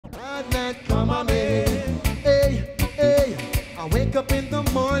Come on, man. Hey, hey. I wake up in the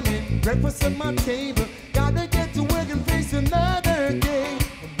morning, breakfast on my table. Gotta get to work and face another day.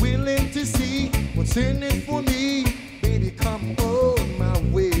 I'm willing to see what's in it for me. Baby, come on my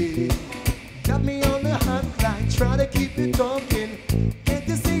way. Got me on the hotline, try to keep it talking. Can't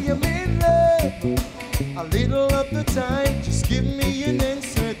you see I'm in love? A little of the time, just give me an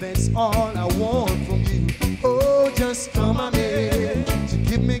answer. That's all I want from you. Oh, just come on, man. To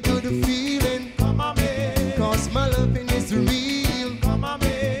give me good feeling. Come on, man. Cause my loving is real. Come on,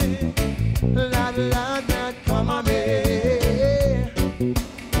 man. La la la, come on, man.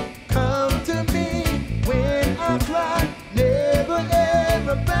 Come to me when I cry. Never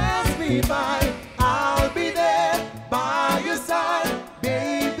ever pass me by. I'll be there by your side.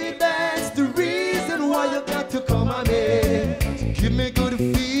 Baby, that's the reason why you got to come on, man. To give me good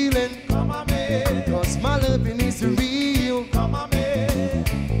feeling. Come on, man. Cause my loving is real. Come on, man.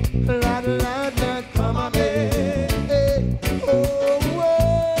 La la la, come on, man. Hey, oh, oh.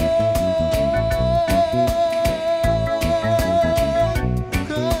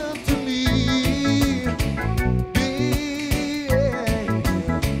 Come to me, yeah.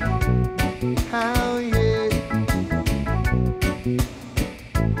 How, yeah.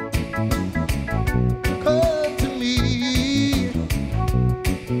 Come to me,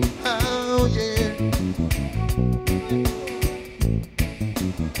 how, yeah.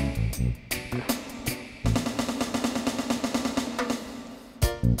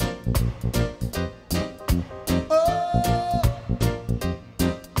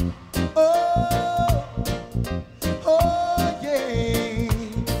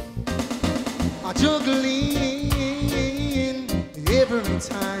 Juggling every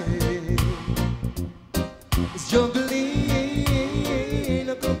time. It's juggling,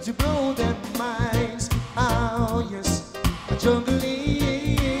 I come to blow their minds. Oh yes, juggling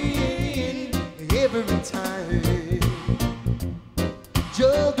every time.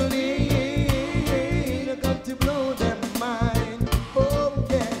 Juggling, I come to blow their mind. Oh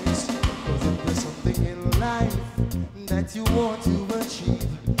yes, 'cause if there's something in life that you want to achieve,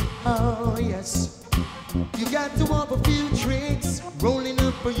 oh yes, you got to have a few tricks rolling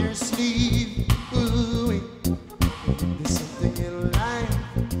up on your sleeve. Ooh, there's something in life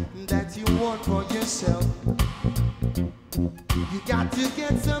that you want for yourself. You got to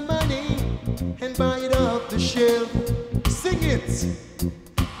get some money and buy it off the shelf. Sing it.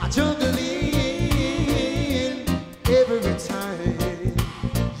 I juggle in every time.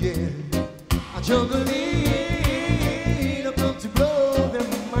 Yeah, I juggle in. I come to blow them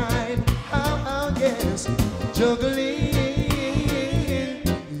mind. How, yes, juggling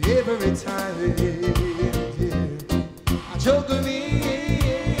every time. Yeah, I juggle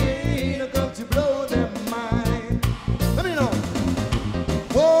in. I come to blow them mind. Let me know.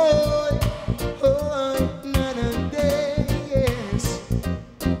 Boy, oh, night and day, yes.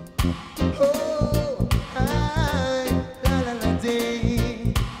 Oh, hi, la la la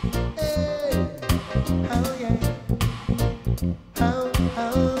day. Hey, how, yeah. How,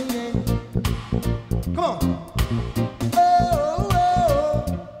 yeah. Come on. Oh, oh,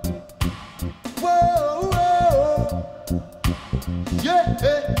 whoa, whoa. Yeah,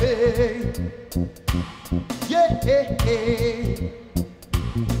 yeah.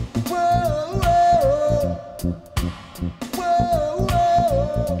 Whoa, whoa. Whoa,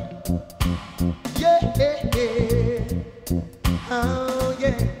 whoa. Yeah. Oh,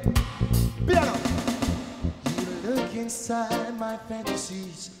 yeah. Piano. You look inside my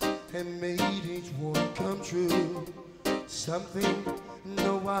fantasies and made each one come true. Something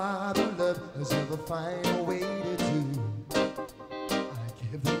no other love has ever find a way to do. I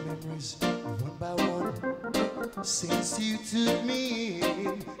give the memories one by one since you took me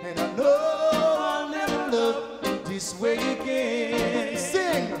in, and I know I'll never love this way again.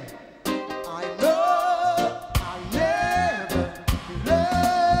 Sing! I know I'll never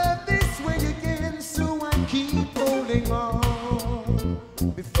love this way again, so I keep holding on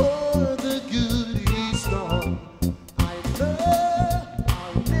before the good is gone. I know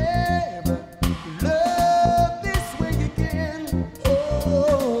I'll never love this way again.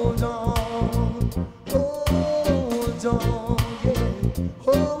 Hold on, yeah.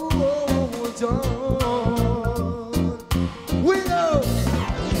 Hold on. Willow!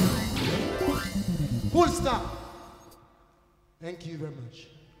 Full stop. Thank you very much.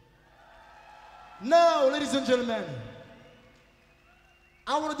 Now, ladies and gentlemen,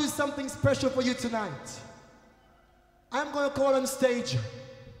 I want to do something special for you tonight. I'm going to call on stage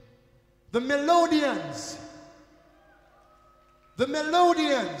the Melodians. The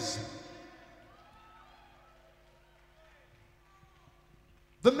Melodians.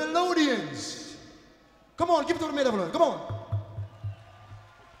 The Melodians. Come on, give it to the middle. Come on.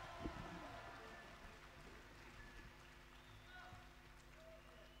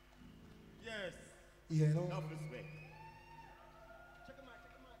 Yes. Yeah, no. Enough respect. Check the mic.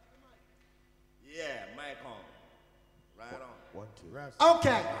 Yeah, mic on. Right on. 1, 2.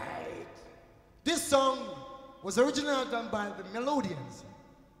 Okay. This song was originally done by the Melodians.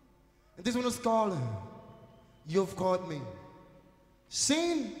 And this one is called You've Caught Me.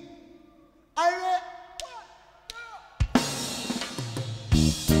 Sing. Ira.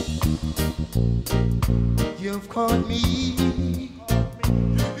 You've caught me.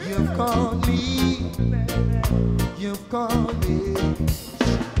 You've caught me. You've caught me.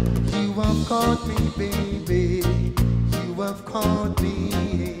 You have caught me, baby. You have caught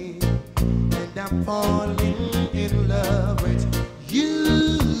me. And I'm falling in love with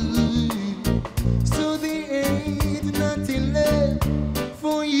you. So there ain't nothing left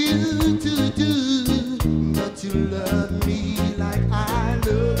for you to do but to love me like I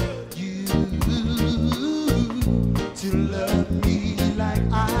love you. To love me like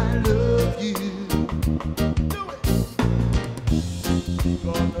I love you. Do it.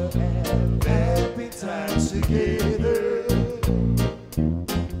 We're gonna have happy times together.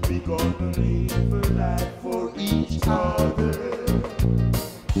 We're gonna live a life for each other.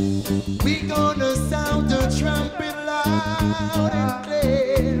 We're gonna sound the trumpet loud and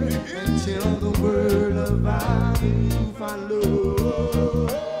clear and tell the world about you, I love.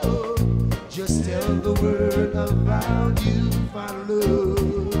 Just tell the world about you, I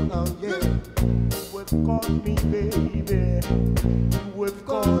love. Oh yeah. You have caught me, baby. You have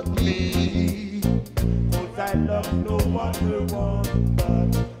caught me. 'Cause I love no other one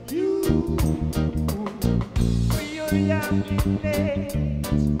but you. We are young and late,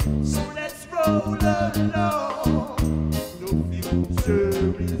 so let's roll along. No future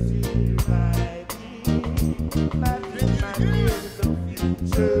is here, my dear. My dear, the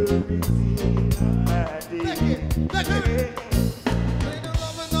future is here, my dear.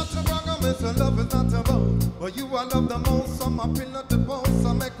 Love is not a boat, but you I love the most. So my pillar to post,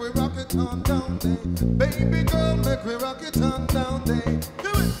 so make we rock it on down there. Baby girl, make we rock it on down there. Do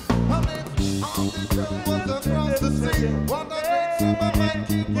it! And if all the girl was across the sea, what a great summer might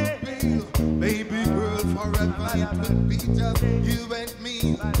keep us feel. Baby girl, forever it will be just you and me.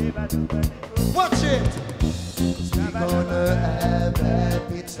 Watch it! 'Cause we're gonna have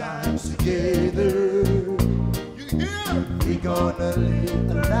happy times together. We're gonna live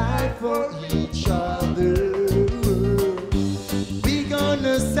a life for each other. We're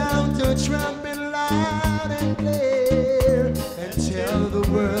gonna sound the trumpet loud and clear and tell the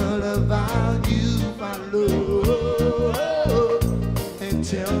world about you, my love. And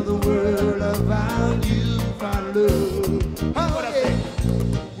tell the world about you, my love. Oh, yeah.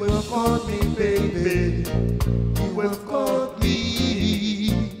 You have caught me, baby. You have caught me.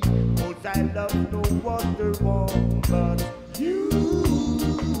 'Cause I love no wonder one but you.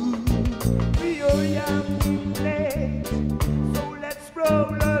 We are young and late, so let's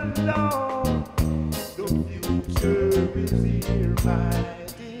roll along. The future is here, my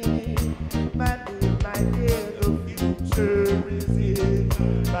dear. My dear, my dear, the future is here,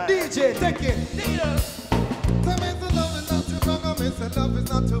 my DJ, take it. Tell me the love is not too wrong, I miss the love is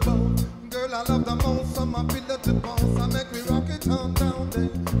not too bad. Girl, I love the most, so my pillar to bounce. I make me rock it on down there.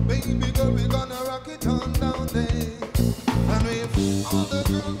 Baby girl, we gonna rock it on down there. And if all the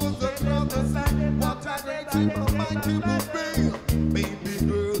girls was across the side, what a great thing of mighty will be. Baby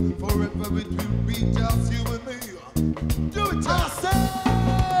girl, forever it will be just you and me. Do it, I say!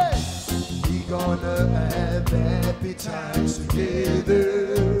 We gonna have happy times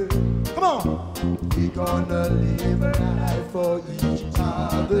together. Come on! We gonna live a life for each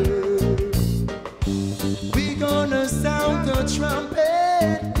other. We gonna sound the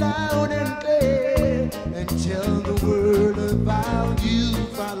trumpet loud and clear and tell the world about you,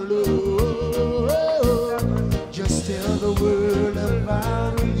 my love. Just tell the world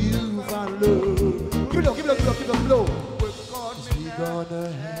about you, my love. Give it up, give it up, give it up, give it up, blow. We gonna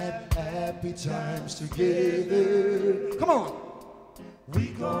have happy times together. Come on. We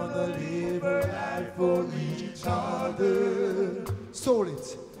gonna live a life for each other. Soul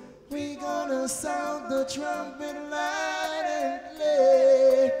it. We gonna sound the trumpet loud and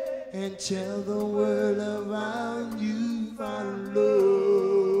clear and tell the world about you, my love.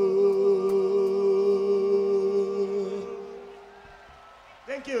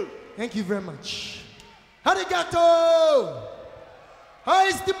 Thank you. Thank you very much. Arigato! How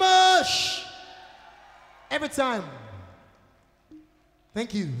is the mush? Every time.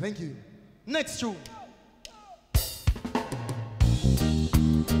 Thank you, thank you. Next tune.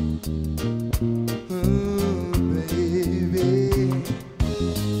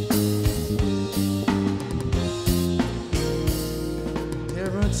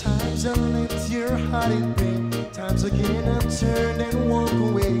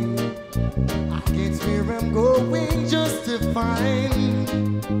 going just to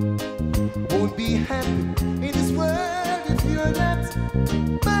find. Won't be happy in this world if you're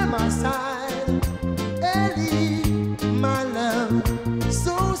not by my side. Ellie, my love,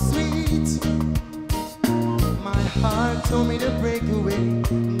 so sweet. My heart told me to break away.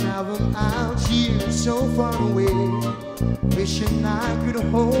 Now I'm out here so far away, wishing I could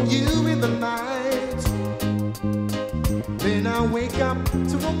hold you in the night. Then I wake up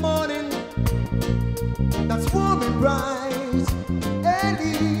to a morning that's warm and bright.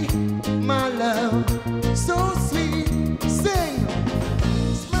 Ellie, my love, so sweet. Sing.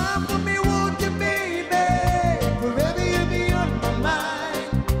 Smile for me, won't you, baby? Forever you'll be on my mind.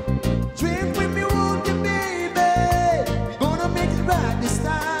 Dream with me, won't you, baby? We're gonna make it right this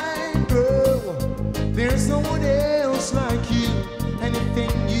time, girl. There's no one else like you.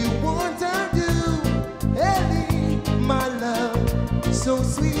 Anything you want, I'll do. Ellie, my love, so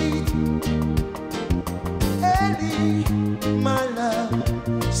sweet. Ellie, my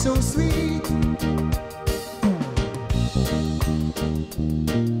love, so sweet.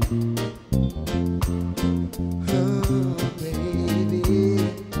 Oh, baby.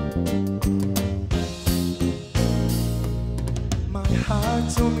 My heart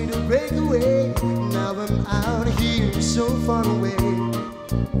told me to break away. Now I'm out here so far away,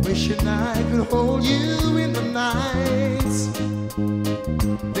 wishing I could hold you in the night.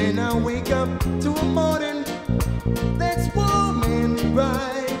 Then I wake up to a morning that's warm and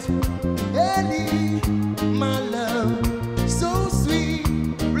bright. Ellie, my love, so sweet.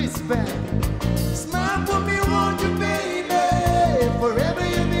 Respect. Smile for me, won't you, baby? Forever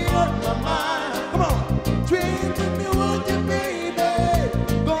you'll be on my mind. Come on. Dream with me, won't you, baby?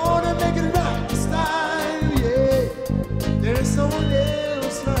 Gonna make it right this time, yeah. There's no one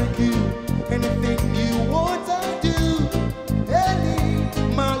else like you. Anything you want, I'll do. Ellie,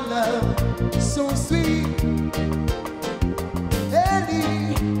 my love, so sweet.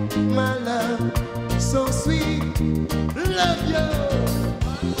 Ellie, my love, so sweet. Love you.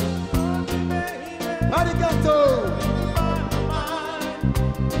 Arigato.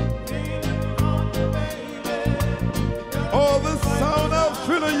 Oh, the sound of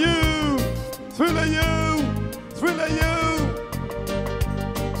Thriller You, Thriller You, Thriller You.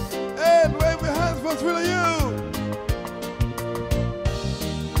 And wave your hands for Thriller You.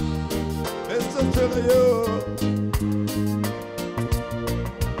 Mr. Thriller You.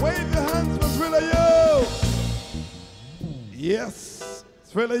 Wave your hands for Thriller You. Yes,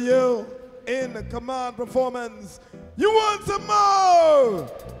 Thriller You in the command performance. You want some more?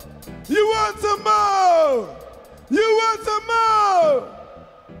 You want some more? You want some more?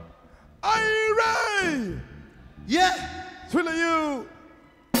 Are you ready? Yeah. Thriller You.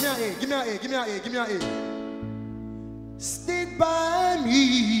 Give me an A, give me an A, give me an A, give me an A. Stick by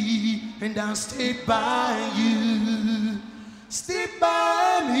me, and I'll stick by you. Stick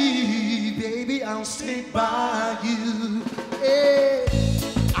by me, baby, I'll stick by you. Hey,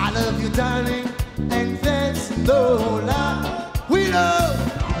 I love you, darling, and that's no lie. We love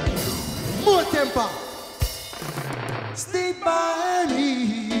more temper. Stick by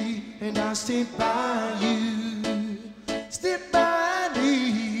me, and I'll stick by you. Stick by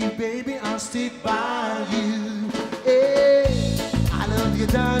me, baby, I'll stick by you. Hey, I love you,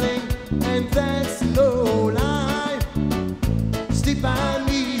 darling, and that's no lie. Stick by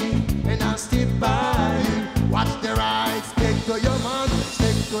me, and I'll stick by you. Watch their eyes, stick to your man,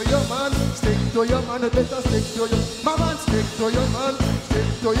 stick to your man, stick to your man, better stick to your man, stick to your man, stick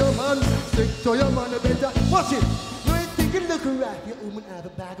to your man, stick to your man, better. Watch it. You ain't thinking, look right, your woman out the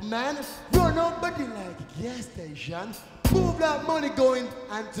back, man. Run nobody like a gas station. Move that money going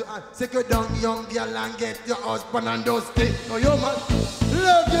hand to hand. Secure down young girl and get your husband and those stick to your man.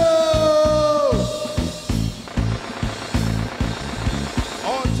 Love you.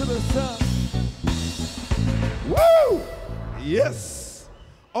 On to the sound. Woo! Yes.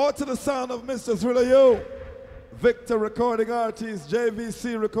 On to the sound of Mr. Thriller You. Victor recording artist,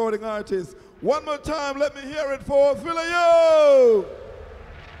 JVC recording artist. One more time, let me hear it for Thriller You.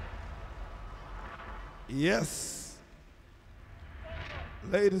 Yes.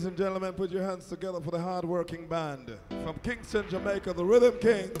 Ladies and gentlemen, put your hands together for the hard-working band. From Kingston, Jamaica, the Rhythm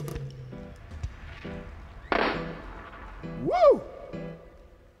King. Woo!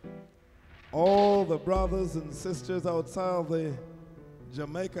 All the brothers and sisters outside the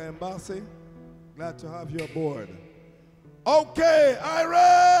Jamaica Embassy, glad to have you aboard. Okay,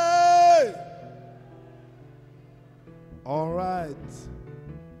 Irie! All right.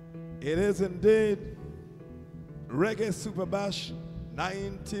 It is indeed Reggae Super Bash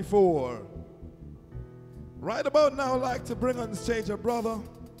 94. Right about now, I'd like to bring on stage a brother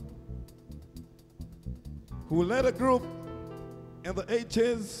who led a group in the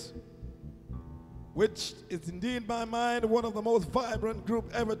 80s, which is indeed, in my mind, one of the most vibrant groups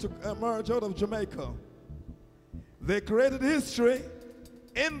ever to emerge out of Jamaica. They created history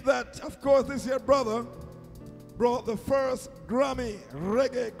in that, of course, this year brother brought the first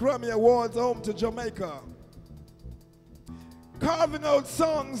Reggae Grammy Awards home to Jamaica, carving out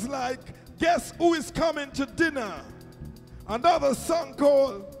songs like Guess Who Is Coming to Dinner, another song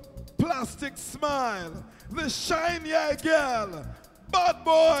called Plastic Smile, The Shine Yeah Girl, Bad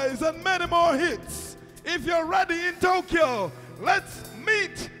Boys, and many more hits. If you're ready in Tokyo, let's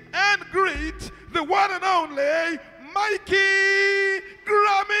meet and greet the one and only Mikey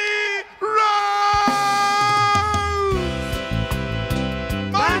Grammy Rose!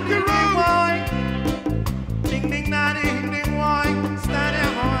 Mikey Rose! Ding ding na ding ding wine,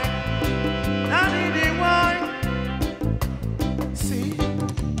 standing high, na ding ding wine. See,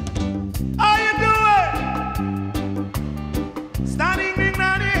 how you doing? Standing ding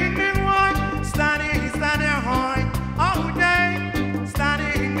na ding ding wine, standing high, all day,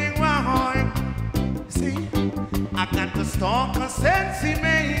 standing ding wine. See, I got the stalk of Sensi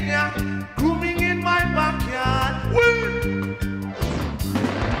Mania grooming in my backyard. Woo!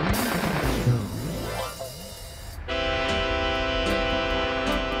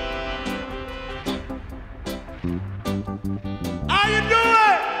 How you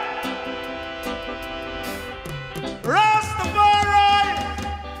doing? Rastafari,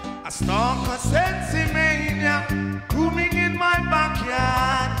 a stalk of Sensi Mania grooming in my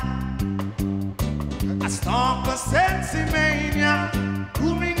backyard. A stalk of Sensi Mania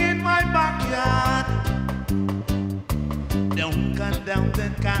grooming in my backyard. Don't cut down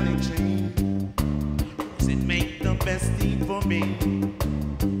that kind of tree, 'cause it make the best tea for me.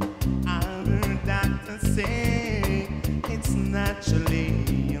 I heard doctors say it's naturally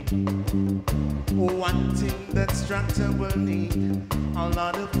one thing that structure will need a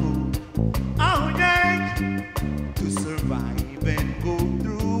lot of food. Oh yeah, to survive and go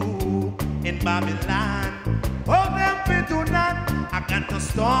through in Babylon. Oh, them fit do not. I got to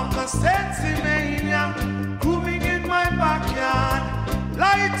stalk a Sensi Mania grooming in my backyard.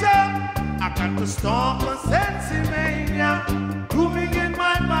 Light up. I got to stalk a Sensi Mania grooming in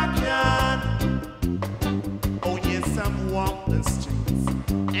my backyard. Oh yes, I'm walking the streets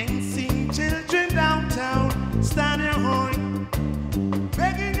and seeing children downtown standing high,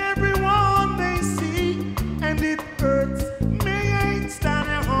 begging everyone they see, and it hurts me. Ain't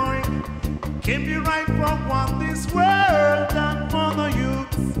standing high. Can be right for what this world done for the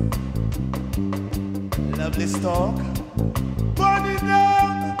youth. Lovely stalk, burn it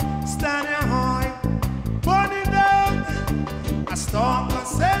down, standing high, burn it down. I stalk a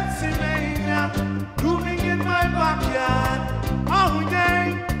Sensi Mania grooming in my backyard. Oh yeah,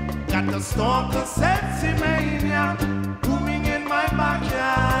 got to stalk a Sensi Mania grooming in my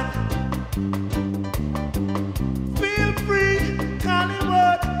backyard. Feel free,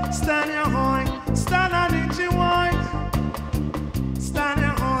 Hollywood, stand your high, stand on it, you wine, stand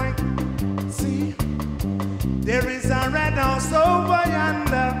your high. See, there is a red house over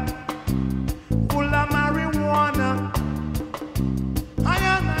yonder, full of marijuana. I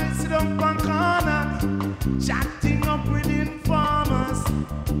and I sit up on corner, chatting up with informers.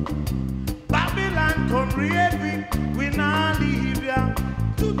 Babylon come raid we not leave ya.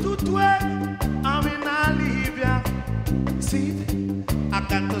 2-2-12, and we not leave ya. See, I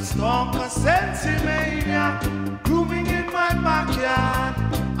got to stalk a Sensi Mania grooming in my backyard.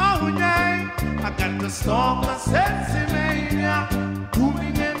 Oh yeah, I got to stalk a Sensi Mania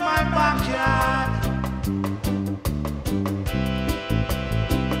grooming in my backyard.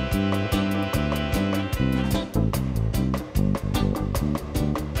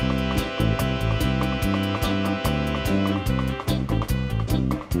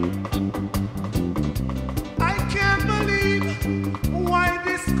 I can't believe why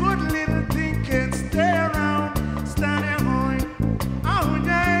this good little thing can stay around, standing high. Oh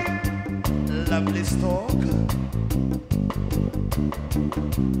yeah, lovely stalk.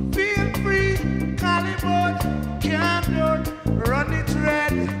 Feel free, Hollywood, can't run it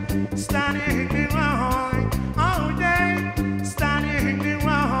red, standing high. Oh yeah, standing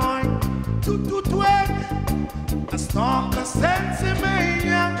high. 2-2-12, a stalk of Sensi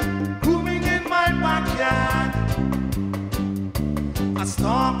Mania grooming in my backyard. A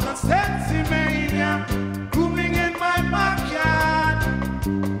stalk of Sensi Mania grooming in my backyard.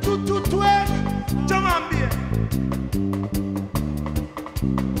 2-2-12, Jamambia.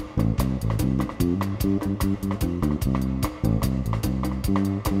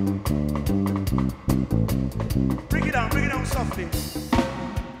 Bring it down softly.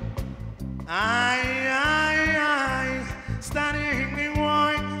 Aye, aye,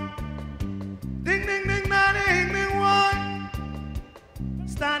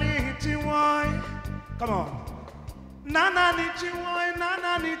 Come on. Nana nichi wine,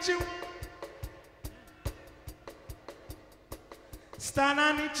 nana nichi.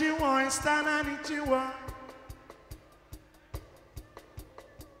 Stana nichi wine, stana nichi wine.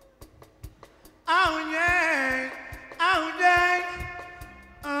 Oh yeah, oh yeah.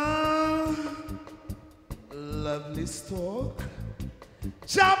 Lovely stalk.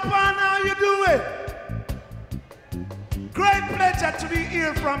 Japan, how you doing? Great pleasure to be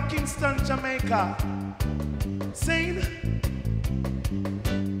here from Kingston, Jamaica. Sing.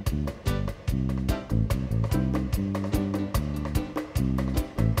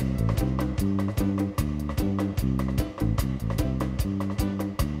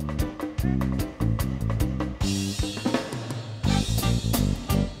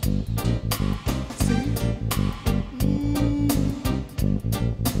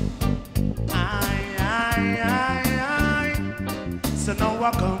 So now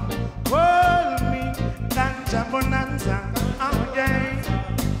I come, hold me, ganja bonanza, oh yeah.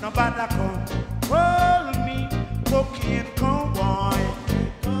 Nobody come, hold me, cocaine cowboy.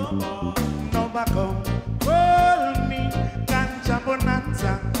 Nobody come, hold me, ganja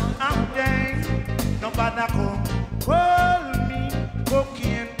bonanza, oh yeah. Nobody come, hold me,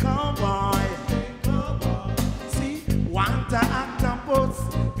 cocaine cowboy. See, want to act and pose,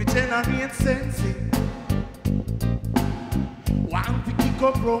 we generate sense. One picky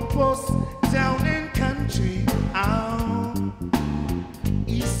go propose down in country. Oh,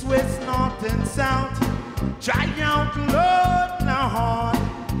 east, west, north, and south. Try out Lord now.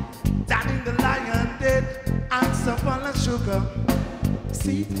 Down in the lion dead and some full of sugar.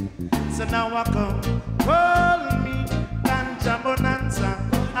 See, so now I come. Hold me, ganja bonanza.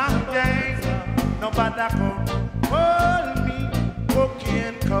 I'm gang. Nobody come. Hold me,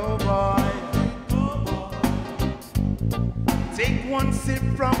 cocaine cowboy. Take one sip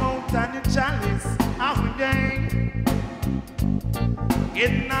from out on the chalice, oh gang.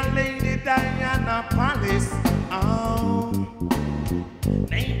 In a Lady Diana palace, oh.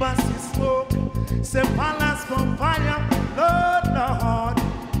 Neighbors see smoke, say palace from fire, Lord, Lord.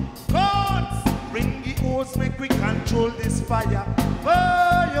 Gods, bring the hose, make we control this fire.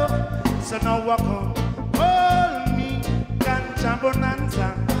 Oh, yo. So now I come, hold me, ganja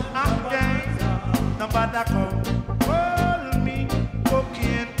bonanza, oh gang. Nobody come, hold me,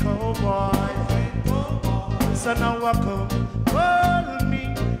 cocaine cowboy. So now I come, hold me,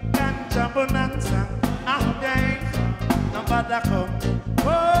 ganja bonanza, oh dang. Nobody come,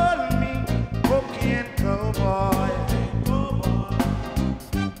 hold me, cocaine cowboy.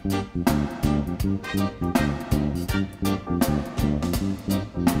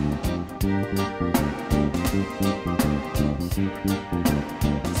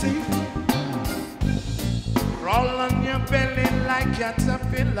 See? Roll on your belly like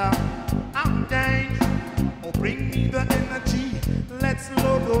caterpillar, I'm dang. Oh, bring me the energy, let's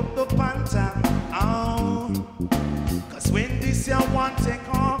load up the panther. Oh, cause when this year one take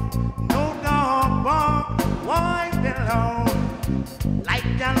off, no dog bark, why the long? Like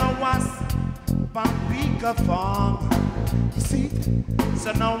yellow was, Pampika farm. You see,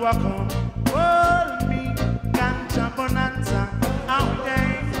 so now I come, hold me, ganja bonanza, I'm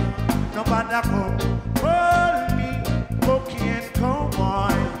dang. Nobody come, hold me, cocaine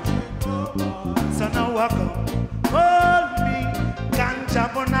cowboy. So now I come, hold me, ganja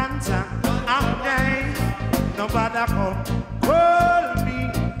bonanza, I'm gang. Nobody come, hold me,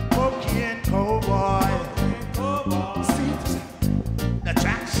 cocaine cowboy. See, the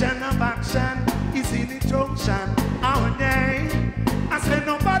traction of action is in the junction, our day. I said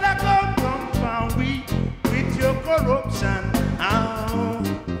nobody come from we with your corruption. Oh.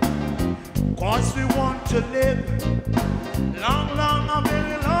 Cause we want to live long, long, a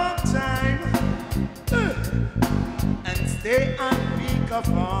very long time, and stay on peak of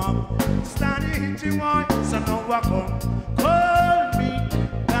farm. Standing in the one, so now I come. Call me,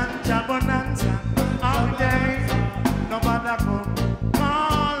 ganja bonanza, all day. Nobody come.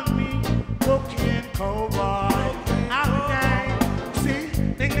 Call me, cocaine cowboy, all day. See,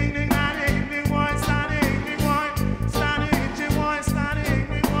 ding, ding, ding, ding, ding, boy, standing in the one, standing in the one, standing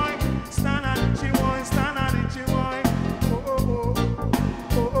in the one, standing in the one, standing in the one. Oh, oh, oh,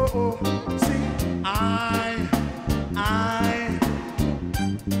 oh, oh, oh. See, I.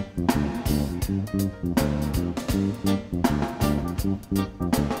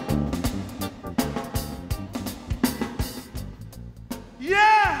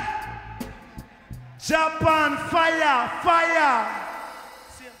 Yeah! Japan, fire, fire!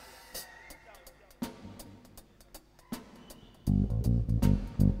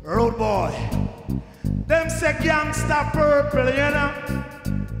 Road boy. Them say gangsta purple, you know.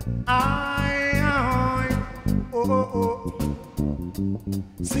 I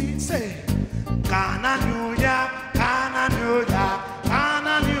See, say, Ghana, New York, Ghana, New York,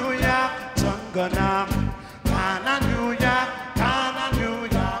 Ghana, New York, Tungana. Ghana, New York, Ghana, New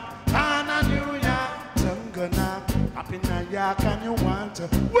York, Ghana, New York, Tungana. Up in New York and you want to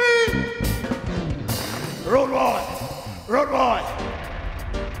win. Road boy, road boy.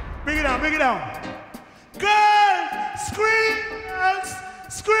 Bring it down, bring it down. Girls, scream, girls,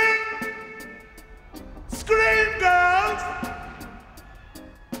 scream. Scream, girls.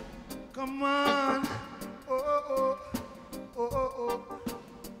 Come on. Oh, oh, oh, oh, oh,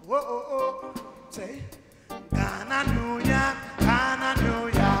 oh, oh, oh. Say, Ghana, New York, Ghana, New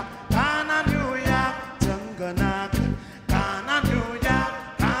York, Ghana, New York, Tungana. Ghana, New York,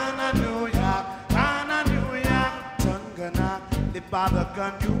 Ghana, New York, Ghana, New York, Tungana. The bother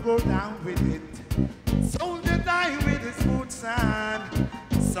gun, you go down with it. Soldier die with his boots on.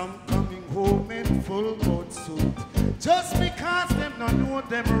 Some coming home in full boat suit. Just because them don't know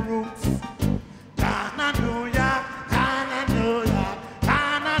them roots. Ghana, New York, Ghana, New York,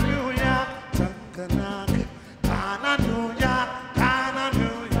 Ghana, New York, Tungana. Ghana, New York, Ghana,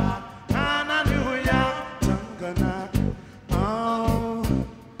 New York, Ghana, New York, Tungana. Oh,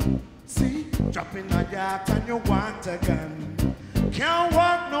 see, dropping a yacht and you want a gun. Can't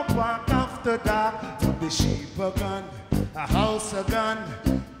walk no park after dark. To be sheep a gun, a house a gun.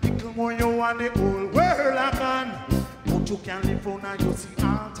 People more you want the whole world a gun. But you can't live on and you see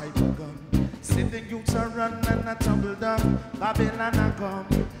all type of gun. See the youths a run and a tumble down. Babylon a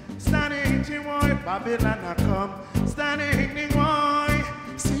come. Standing in boy, Babylon a come. Standing in boy.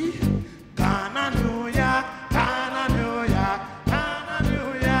 See, Ghana, New York, Ghana, New York, Ghana, New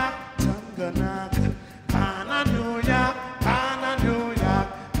York, Tungana. Ghana, New York, Ghana, New York,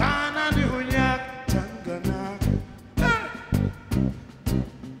 Ghana, New York, Tungana.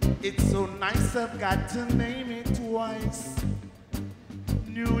 It's so nice I've got to name it twice.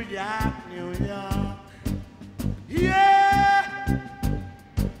 New York, New York. Yeah!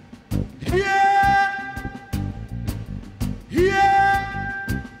 Yeah!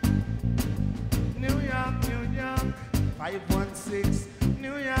 Yeah! New York, New York. 516.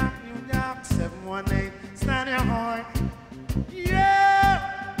 New York, New York. 718. Stand your horn. Yeah!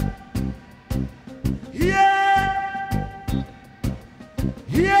 Yeah!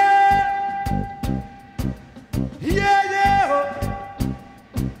 Yeah! Yeah, yeah!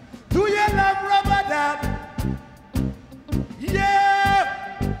 Do you love rubber dub? Yeah!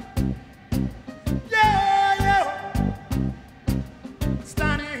 Yeah, yeah!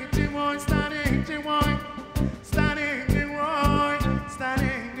 Standing in one, standing in one, standing in one,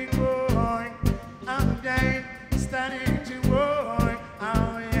 standing in one. Oh yeah, standing in one.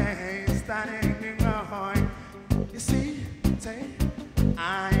 Oh yeah, standing in one. You see, say,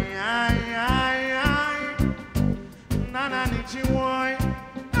 I, Nana need you one.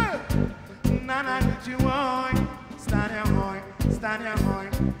 Nana need you one. Stand your horn, stand your horn,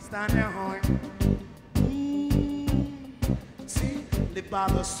 stand your horn. See, the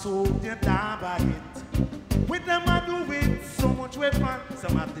bother soul, they die by it. With them I do it, so much weapon.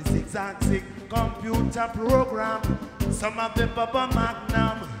 Some of the zigzag computer program. Some of the Papa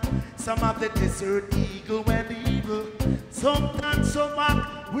Magnum. Some of the Desert Eagle when evil. Sometimes so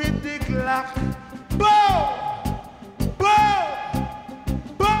back with the clock. Bow! Bow!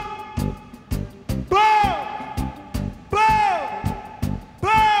 Bow! Bow! Bow!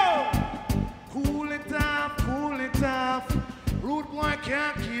 Bow! Cool it off, cool it off. Rude boy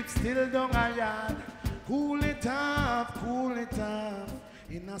can't keep still down a yard. Cool it off, cool it off.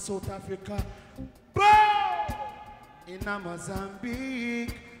 In a South Africa, bow! In a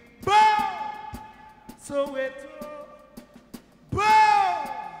Mozambique, bow! Soweto, bow!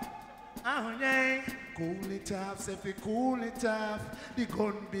 Oh yeah, cool it off, say fi cool it off. The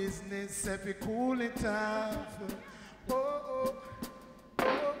gun business, say fi cool it off. Oh, oh,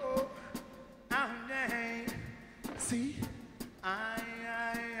 oh, oh, oh yeah. See, I,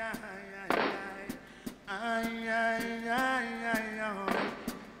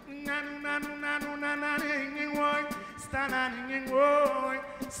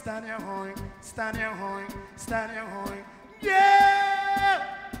 stand your horn, stand your horn, stand your horn. Yeah!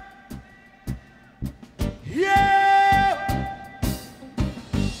 Yeah!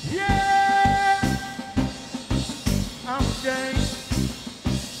 Yeah! Oh, yeah.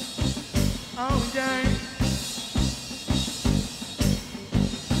 Oh, yeah.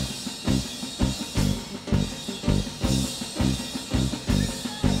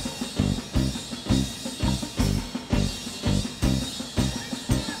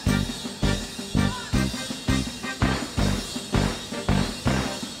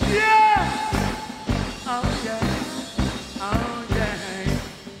 Yeah! Oh, yeah. Oh, yeah.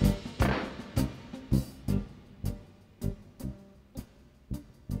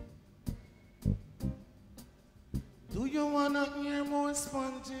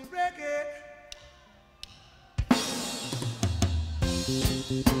 spongy reggae.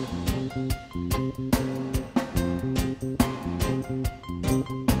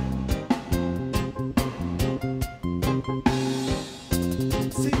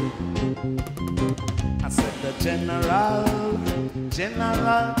 See, I said the general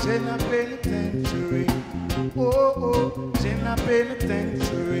penitentiary. Oh, general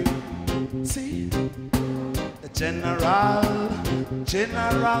penitentiary. See, the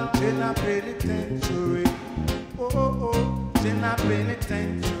general penitentiary. Oh, general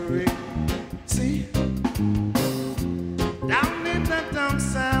penitentiary. See, down in the dump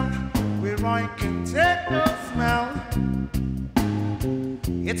cell where I can take no smell.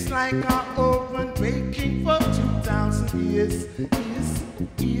 It's like our oven baking for 2,000 years.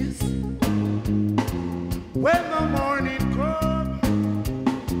 When the morning comes,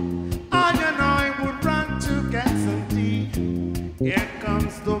 I and I would run to get some tea. Here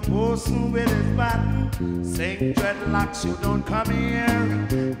comes the bosun with his baton, saying, dreadlocks, you don't come here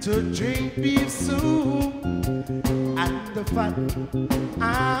to drink beef soup. And the fat,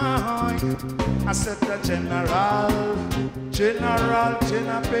 I said the general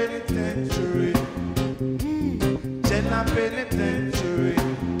penitentiary. General penitentiary.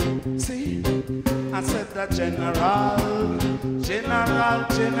 See, I said the general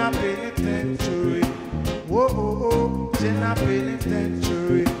penitentiary. Whoa, general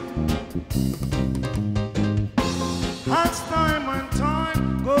penitentiary. As time and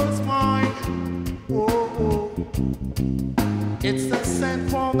time goes by, it's the same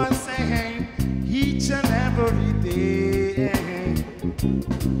for the same each and every day.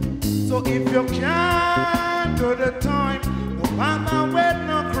 So if you can't do the time, no matter with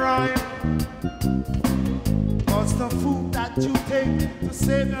no crime, cause the food that you take to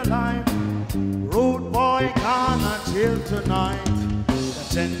save your life, road boy gonna jail tonight. The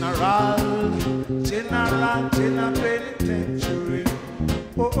general penitentiary.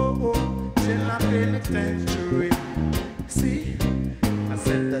 Oh, general penitentiary. See, I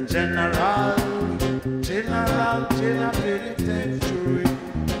said the general penitentiary.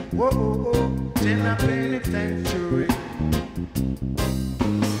 Whoa, general penitentiary.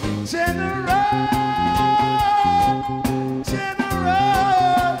 General.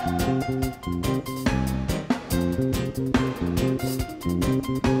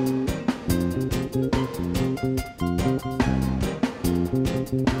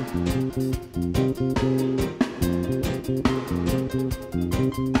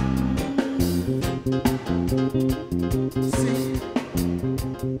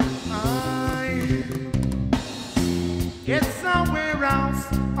 It's a warehouse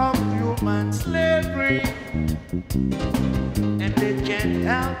of human slavery, and they can't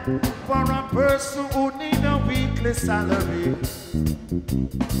help for a person who need a weekly salary.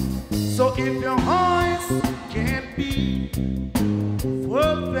 So if your eyes can't be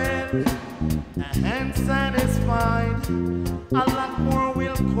fulfilled and satisfied, a lot more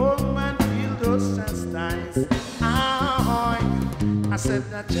will come and feel those chastised. I said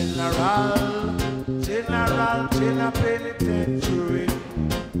the general penitentiary.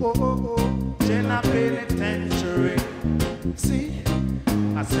 Oh, general penitentiary. See,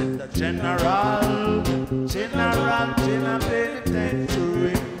 I said the general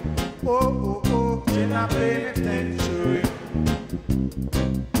penitentiary. Oh, general penitentiary.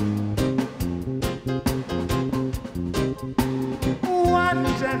 One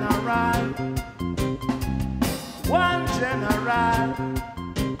general.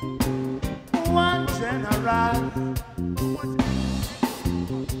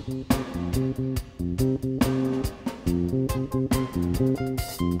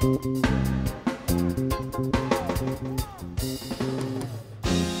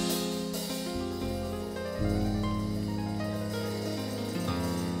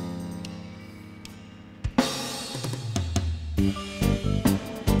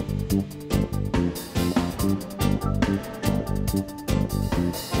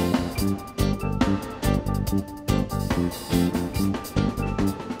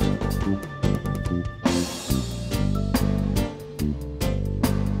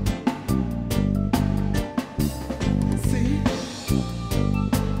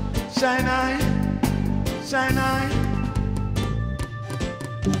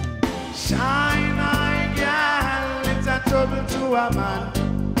 Shine eye, girl, it's a trouble to a man.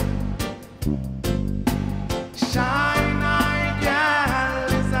 Shine eye, girl,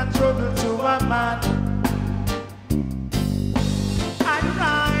 it's a trouble to a man. I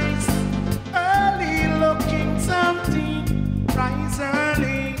rise early looking something, rise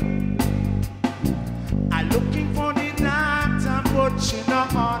early. I'm looking for the doctor, but she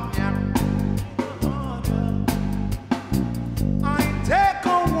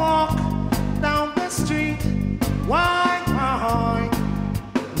wine, wine.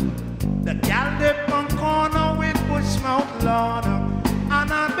 The gal dip on corner with Bushmouth lawn, and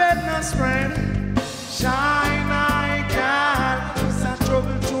I bet no spread. Shine eye gal is a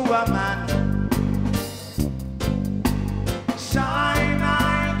trouble to a man. Shine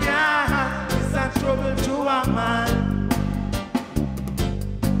eye gal is a trouble to a man.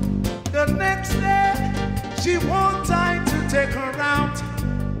 The next day, she wants I to take her out.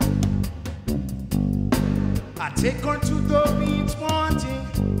 I take her to the beach wanting,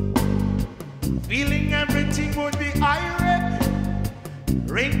 feeling everything would be irate.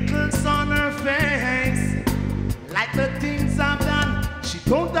 Wrinkles on her face, like the things I've done, she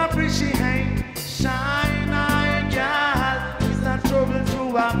don't appreciate. Shine eye girl is a trouble to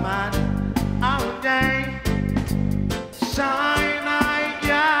a man all day. Shine eye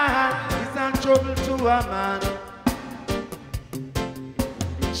girl is a trouble to a man.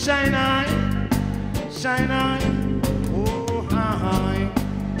 Shine eye, oh hi.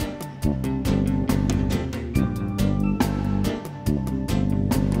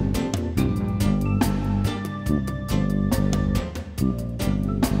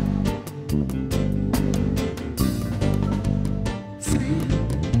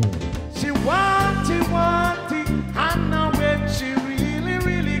 She want it, and now when she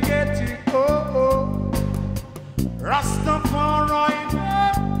really get it, oh. Rastafari,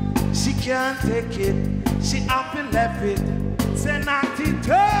 she can't take it, she up and left it. Say Natty,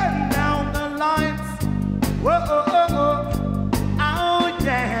 turn down the lights, oh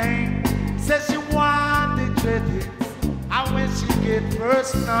yeah. Says she want the credits, and when she get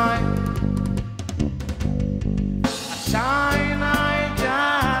first night, a shine eye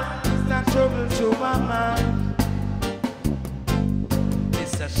girl is not trouble to my mind.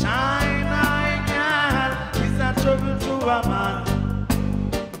 It's a shine eye girl is not trouble to my mind.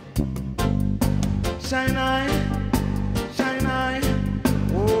 Shine eye,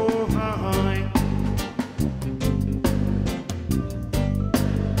 oh hi.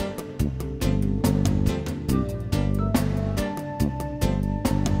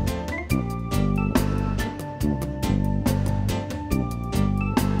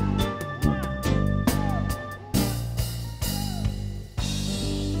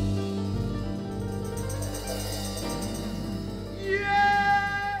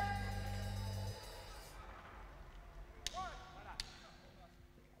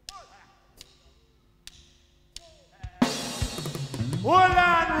 Hold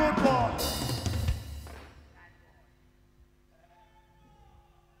on, road boy.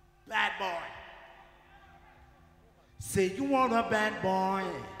 Bad boy. Say you want a bad boy.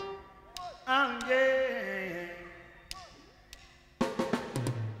 Yeah.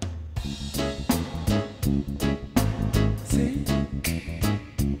 See?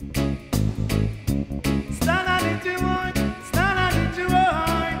 Stand on it, you want. Stand on it, you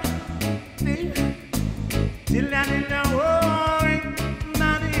want. See? Till I need the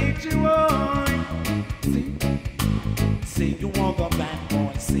say you want the bad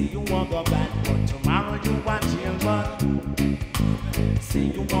boy, say you want the bad boy. Tomorrow you want jail, say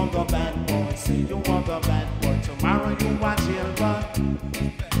you want the bad boy, say you want the bad boy. Tomorrow you want jail, oh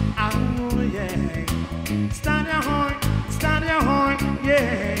yeah. Stand your horn,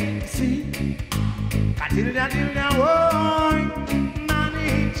 yeah. See, Kadilda, boy,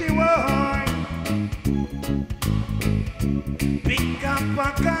 Nani, boy. Pick up a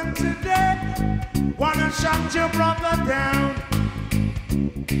gun today, wanna shut your brother down.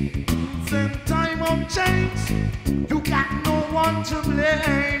 It's in time of change, you got no one to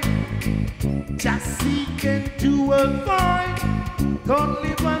blame. Just seek and do a fine, don't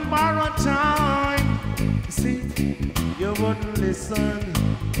live on borrowed time. See, you wouldn't listen.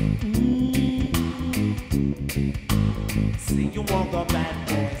 See you want the bad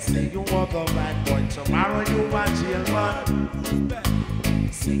boy, say you want the bad boy. Tomorrow you want jail, but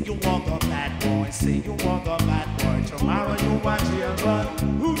say you want the bad boy, say you want the bad boy. Tomorrow you want jail, but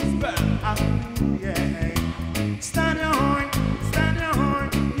who's bad? Yeah. Stand your horn,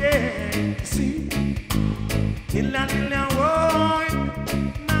 yeah. See, Dilla, boy,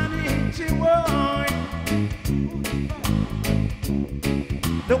 Nani, boy.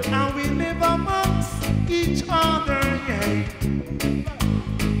 Look how we live amongst each other, yeah.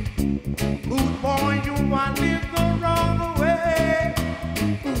 Good boy, you want to live the wrong way.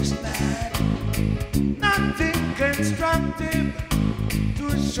 Who's bad? Nothing constructive to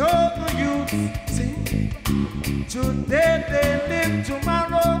show the youth. See, today they live,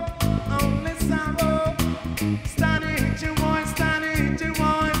 tomorrow only sorrow. Stand it, you want,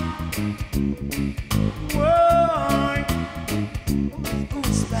 boy. Whoa.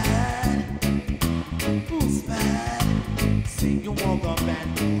 Who's Who's bad? Who's bad? See, you walk a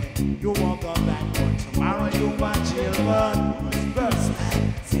bad boy. You walk a bad boy. Tomorrow you watch your blood. Who's bad?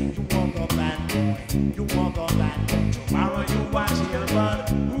 See, you walk a bad boy. You walk a bad boy. Tomorrow you watch your blood.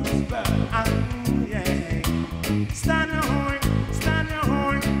 Who's bad? Yeah. Stand your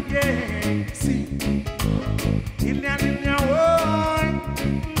horn, yeah. See, in your word,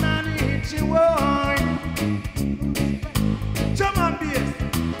 man, hit your word. Jump on, bass.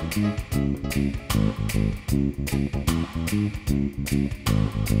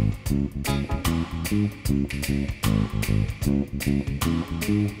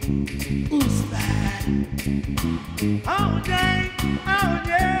 Who's bad? Oh yeah, oh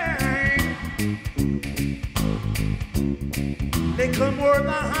yeah. Little more than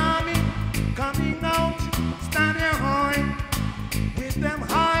army coming out, stand your horn with them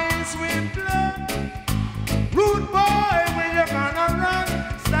eyes with blood. Rude boy, when you gonna run,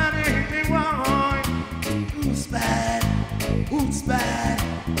 stand in the horn. Who's bad? Who's bad?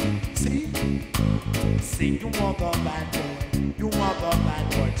 See, you walk a bad boy. You walk a bad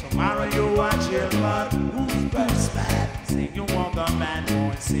boy. Tomorrow you watch your blood. Who's bad? Who's bad? See, you walk a bad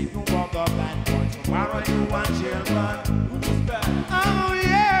boy. See, you walk a bad boy. Tomorrow you watch your blood. Who's bad? Oh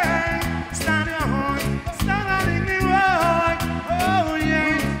yeah, stand your horn, stand on in the road. Oh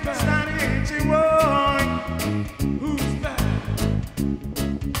yeah, stand in the road. Who's bad?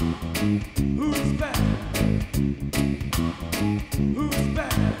 Who's bad? Who's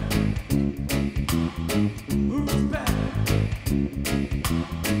bad? Who's bad?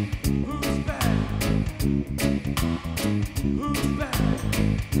 Who's bad? Who's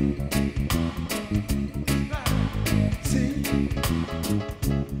bad? See?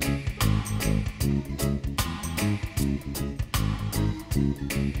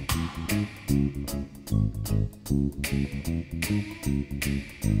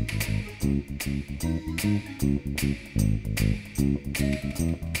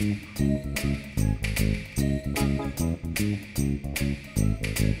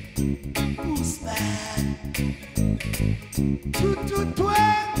 Who's bad?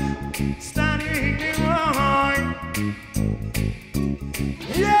 2-2-12, standing in line.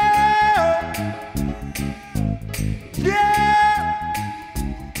 Yeah, yeah,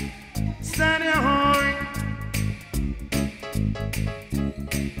 standing high.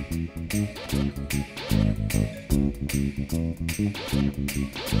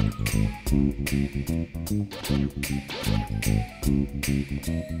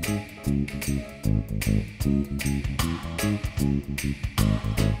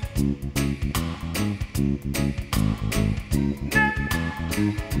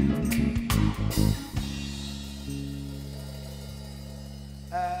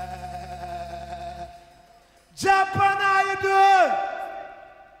 Japan, how you doing?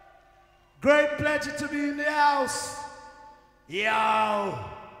 Great pleasure to be in the house. Yo.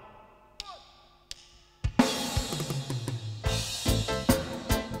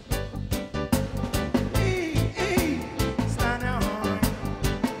 Stand your horn.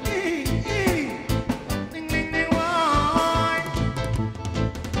 Ding, ding, ding, wine.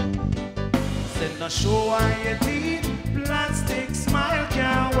 Send a show on your teeth. Plastic smile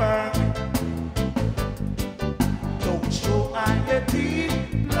can't work. Don't show on your teeth.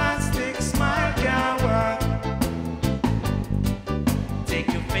 Plastic smile can't work.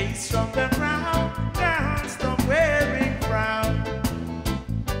 Take your face from the ground, down, stop wearing frown.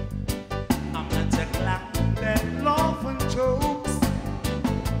 I'm not a clown that laugh and jokes.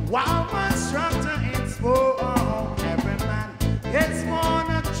 While my structure is for every man gets more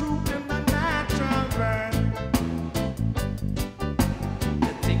than truth in the natural world.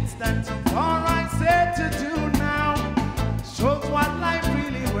 The things that tomorrow I said to do now shows what life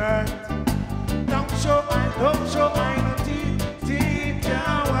really worth. Don't show I no deep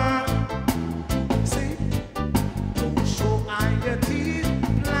down. See, don't show I your teeth.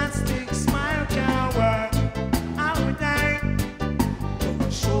 Plastic smile can't work. I would die.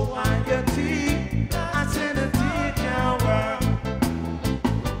 Don't show I your teeth. I said the teeth can't work.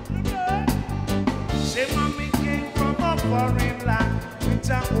 Say mommy came from a foreign land with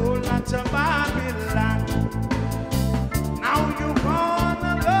a whole lot of Babylon. Now you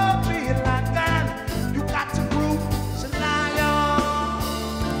gonna love me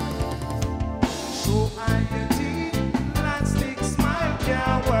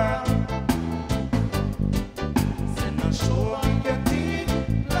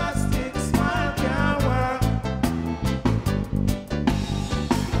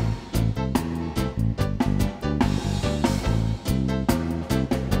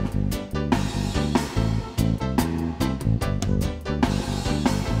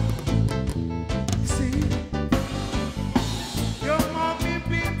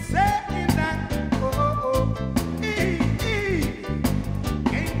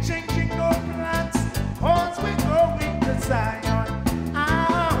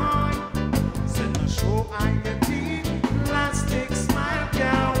I did. Plastic smile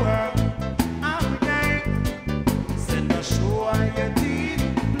can't work. I'm gang. Said the show I did.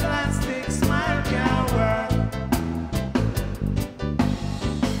 Plastic smile can't work.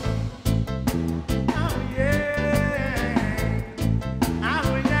 Oh yeah.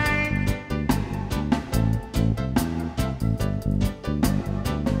 Oh yeah.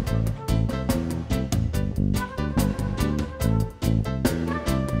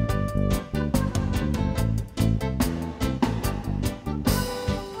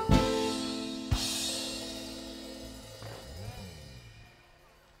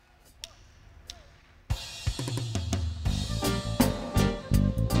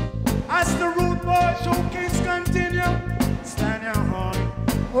 As the Root Boy showcase continue, stand your horn,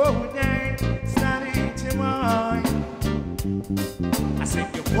 oh dang, stand it your mind. I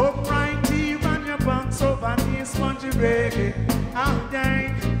said you put right here on your bounce over the spongy reggae, oh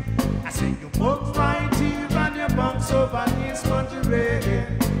dang. I said you put right here on your bounce over the spongy reggae.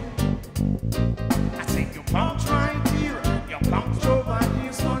 I said you bounce right here, you bounce over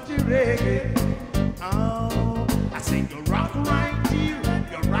the spongy reggae. Oh, I said you rock right here.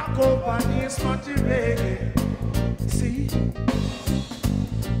 Rock over this country reggae. See,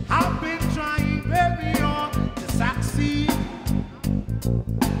 I've been trying very hard to succeed.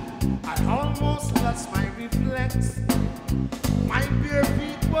 I almost lost my reflex. My bare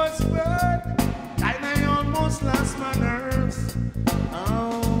feet was burned, and I almost lost my nerves.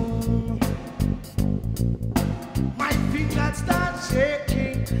 Oh, my feet got start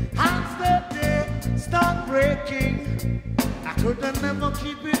shaking, hands that start breaking. I couldn't never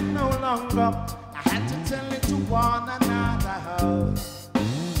keep it no longer. I had to tell it to one another house.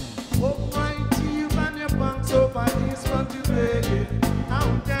 Put right here on your bounce over this country reggae.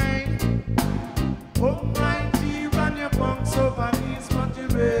 Oh dang. Put right here on your bounce over this country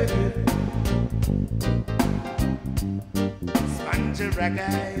reggae. Spongy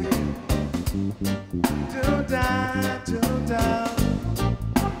reggae. Do-da, do-da.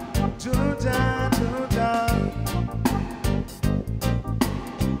 Do-da, do-da.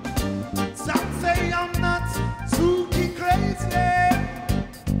 Some say I'm nuts, spooky crazy.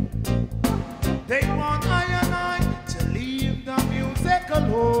 They want I and I to leave the music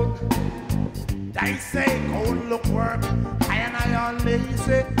alone. They say go look work, I and I are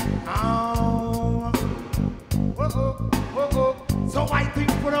lazy. Oh, so I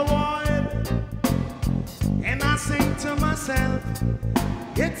think for a while, and I sing to myself,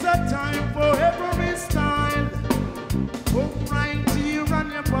 it's a time for every style. Put right here on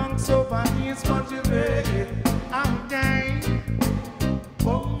your bunks over these country reggae. I'm gang.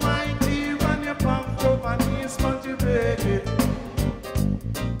 Put right here on your bunks over these country reggae.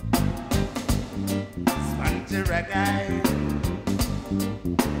 Spongy reggae.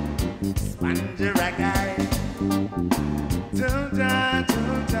 Spongy reggae. Do-da,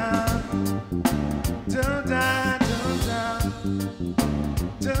 do-da. Do-da, do-da.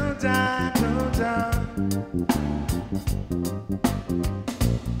 Do-da, do-da.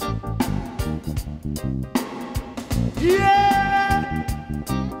 Yeah!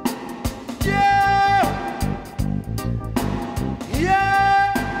 Yeah!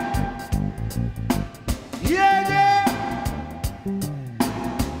 Yeah! Yeah, yeah!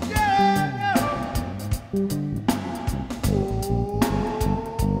 Yeah! Oh.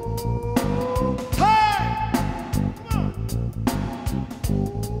 Hey! Come on!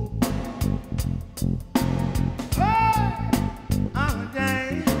 Hey! Oh,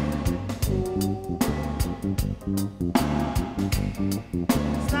 dang!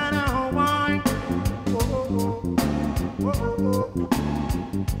 Stand on wine.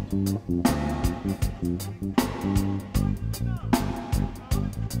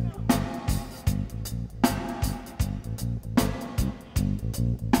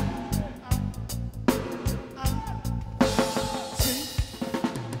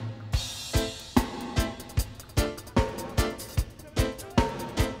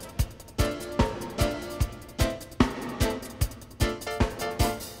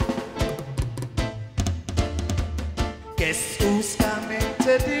 Guess who's coming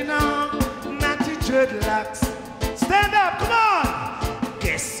to dinner? Natty dreadlocks. Stand up, come on!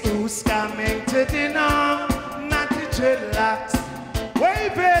 Guess who's coming to dinner? Natty dreadlocks.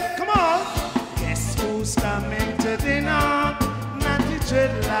 Wave it, come on! Guess who's coming to dinner? Natty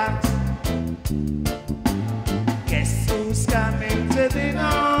dreadlocks. Guess who's coming to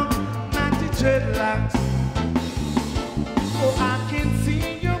dinner? Natty dreadlocks. Oh, I can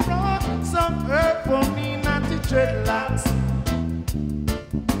see you brought some herb for me, Natty dreadlocks.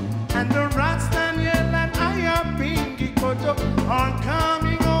 And the rats Daniel and I are being Gikoto are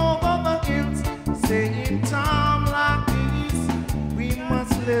coming over the hills, saying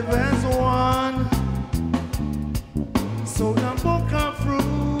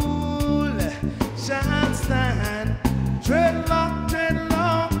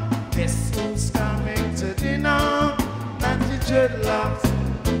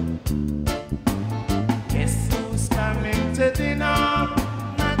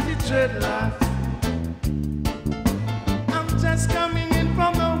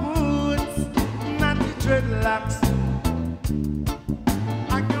dreadlocks.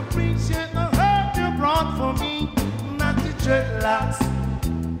 I can appreciate the hurt you brought for me, not the dreadlocks.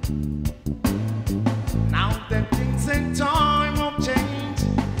 Now that things in time of change,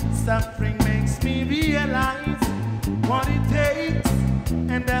 suffering makes me realize what it takes,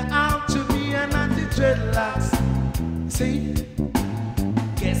 and the out to be an anti-dreadlocks. See,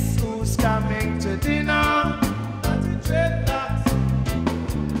 guess who's coming to dinner? Anti-dreadlocks.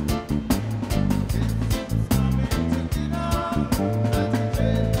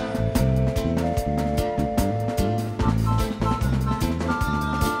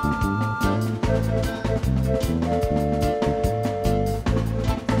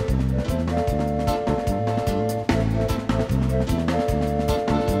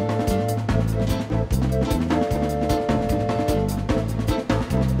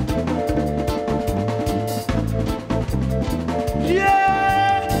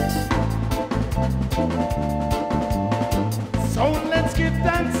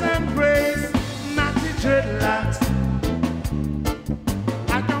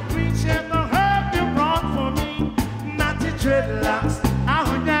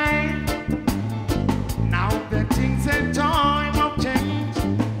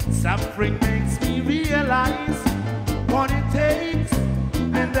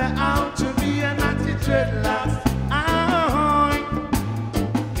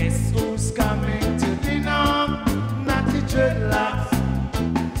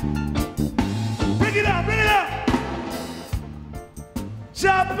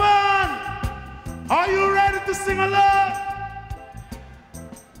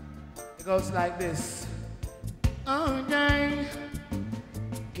 Like this. Oh yeah.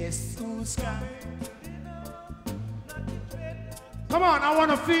 Guess who's coming? Come on, I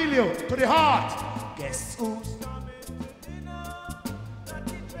want to feel you to the heart. Guess who's coming?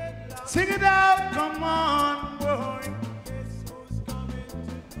 Sing it out, come on, boy. Guess who's coming?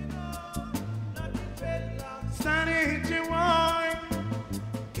 Standing to wine.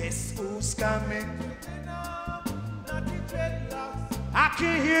 Guess who's coming? I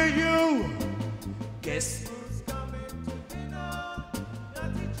can hear you. Guess who's coming to dinner?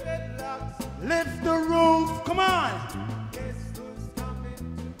 Naughty dreadlocks. Lift the roof, come on. Guess who's coming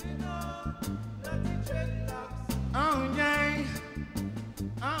to dinner? Naughty dreadlocks. Oh yeah,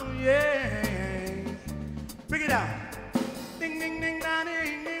 oh yeah. Bring it out. Ding ding ding da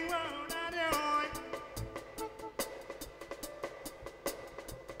ding ding da ding.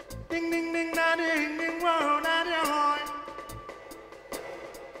 Ding ding ding da ding ding da ding.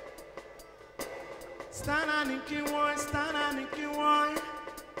 Stand on Nicky Boy, stand on Nicky Boy.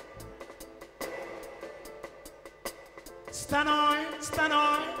 Stand on, stand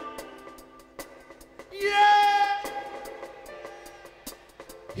on. Yeah!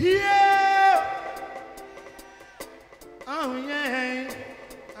 Yeah! Oh yeah!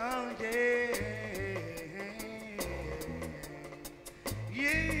 Oh yeah!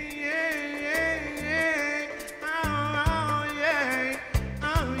 Yeah, yeah, yeah, yeah! Oh yeah!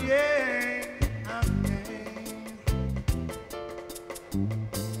 Oh yeah!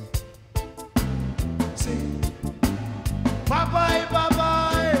 Bye-bye,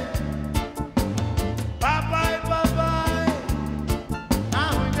 bye-bye. Bye-bye, bye-bye.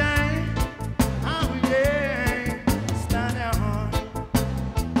 Oh, yeah. Stand down.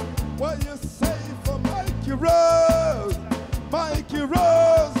 What you say for Mikey Rose? Mikey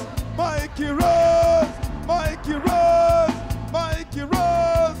Rose, Mikey Rose, Mikey Rose, Mikey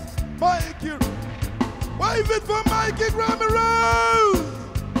Rose, Mikey. Wave it for Mikey Grammy Rose.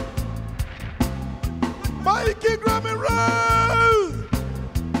 Mikey Grammy Rose!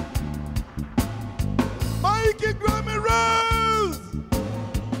 Mikey Grammy Rose!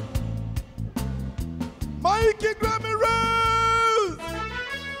 Mikey Grammy Rose!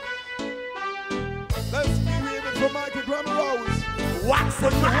 Let's give it for Mikey Grammy Rose. What's the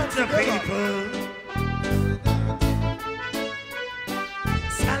matter, people?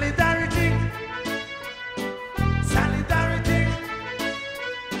 Solidarity. Solidarity.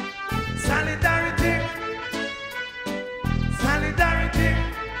 Solidarity. Solidarity.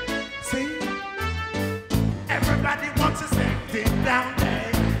 See, everybody wants to send it down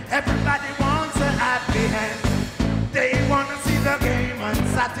there. Everybody wants a happy hand. They want to see the game on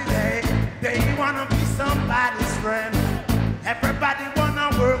Saturday. They want to be somebody's friend. Everybody want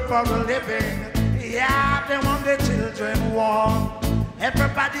to work for a living. Yeah, they want their children warm.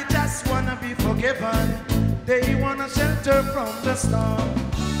 Everybody just want to be forgiven. They want to shelter from the storm.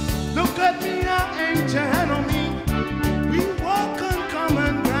 Look at me, I ain't your enemy. We walk on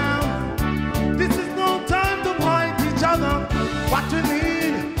common ground. This is no time to fight each other. What we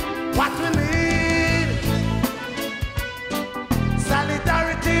need,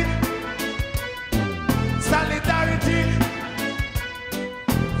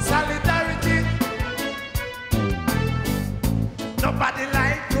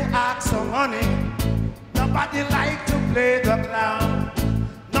 ask for money. Nobody like to play the clown.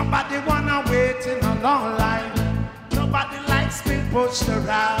 Nobody wanna wait in a long line. Nobody likes being pushed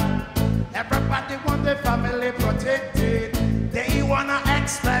around. Everybody want their family protected. They wanna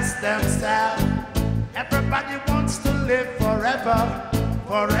express themselves. Everybody wants to live forever,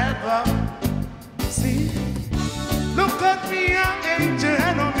 forever. See, look at me, I ain't your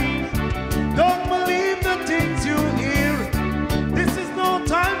enemy. Don't believe the things you hear. This is no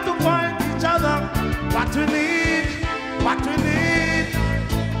time to fight each other. What we need, what we need.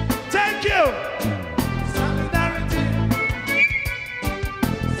 Thank you. Solidarity.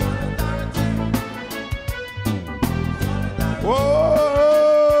 Solidarity. Whoa!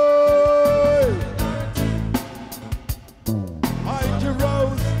 Mikey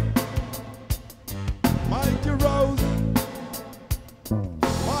Rose. Mikey Rose.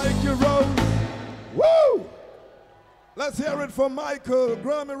 Mikey Rose. Woo! Let's hear it from Mykal,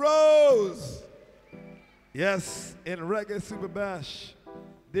 Grammy Rose. Yes, in Reggae Super Bash,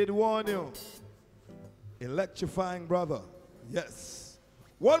 did warn you. Electrifying brother. Yes.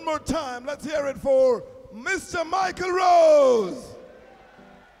 One more time, let's hear it for Mr. Mykal Rose.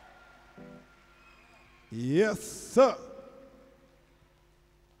 Yes, sir.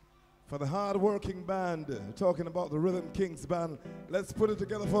 For the hard-working band, we're talking about the Rhythm Kings band. Let's put it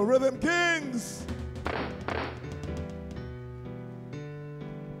together for Rhythm Kings.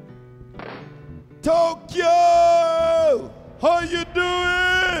 Tokyo, how you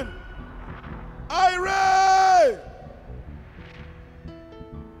doing? Ira!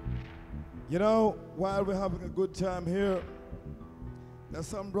 You know, while we're having a good time here, there's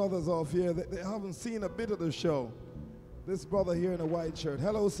some brothers off here that they haven't seen a bit of the show. This brother here in a white shirt.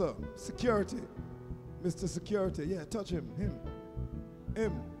 Hello, sir. Security. Mr. Security. Yeah, touch him.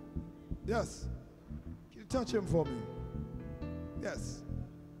 Him. Yes. Can you touch him for me? Yes.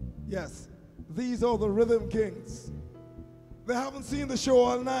 Yes. These are the Rhythm Kings. They haven't seen the show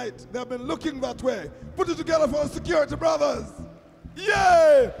all night. They've been looking that way. Put it together for our security brothers.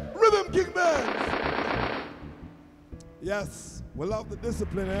 Yay! Rhythm King bands. Yes, we love the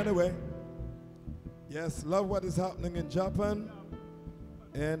discipline anyway. Yes, love what is happening in Japan.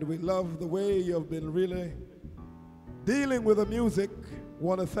 And we love the way you've been really dealing with the music.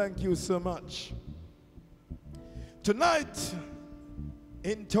 Want to thank you so much. Tonight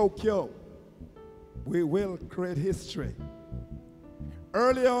in Tokyo, we will create history.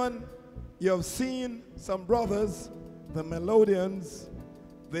 Early on, you have seen some brothers, the Melodians.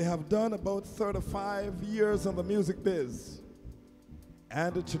 They have done about 35 years on the music biz.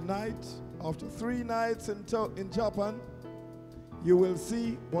 And tonight, after 3 nights in Japan, you will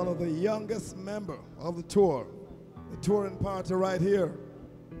see one of the youngest members of the tour, the touring party right here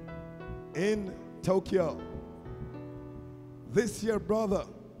in Tokyo. This year, brother,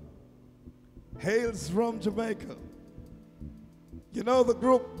 hails from Jamaica. You know the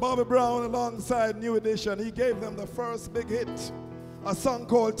group Bobby Brown alongside New Edition, he gave them the first big hit, a song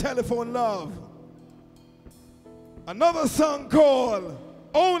called Telephone Love. Another song called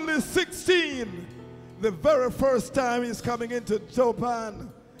Only 16, the very first time he's coming into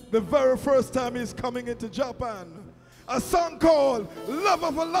Japan, the very first time he's coming into Japan. A song called Love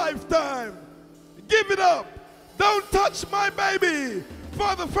of a Lifetime. Give it up, Don't Touch My Baby.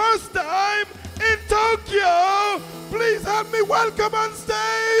 For the first time in Tokyo, please help me welcome on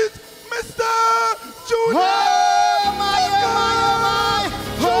stage, Mr. Junior. Oh my,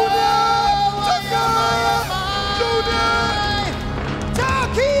 Junior.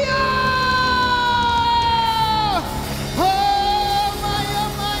 Tokyo! Oh my,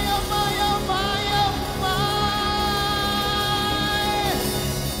 my.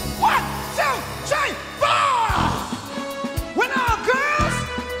 1, 2, 3, 4! When our girls,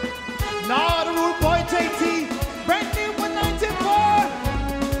 now the rude boy JT, brand new 194,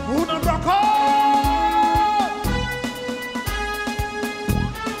 who done rock on?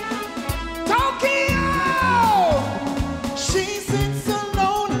 Tokyo! She sits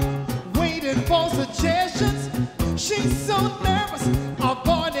alone, waiting for suggestions. She's so nervous,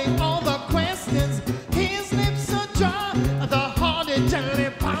 avoiding all the questions. His lips are dry, the heart is gently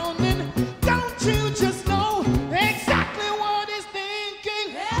pounding. Don't you just know exactly what he's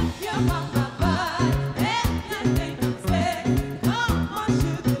thinking? If you're on my mind, if you think I'm sick, come on,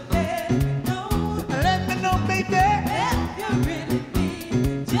 sugar, let me know. Let me know, baby. If you really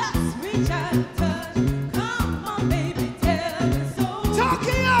need, just reach out and touch. Come on, baby, tell me so.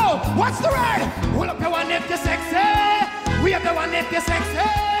 Tokyo, what's the word? Pull up your one if you're sexy. We have the one if you're sexy.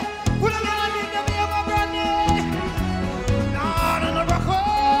 Pull up your one if you're brand new. Not on the rock.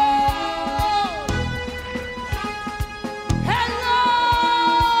 Hello.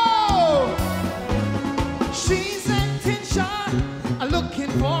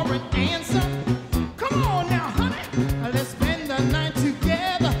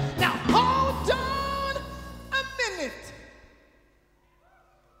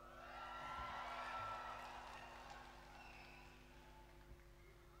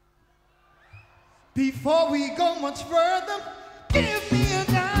 Before we go much further, give me a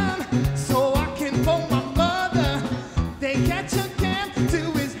dime so I can phone my mother. They catch a cab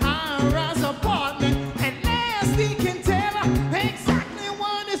to his high-rise apartment, and last he can tell her exactly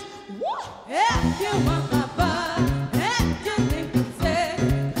what is what. If you want my butt, and you think it's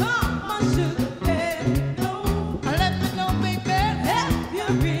sad, come on, sugar baby, no. Let me know, baby. If you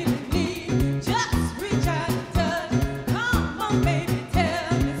really need, just reach out and touch. Come on, baby,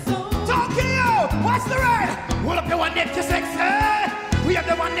 tell me so. Tokyo, what's the right? Pull up your one if you're sexy. We have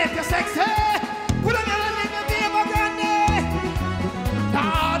the one if you're sexy. Put on your nigga, be a grande.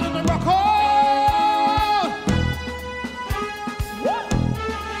 Down in the rock hole. Woo.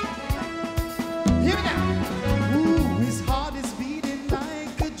 Here we go. Ooh, his heart is beating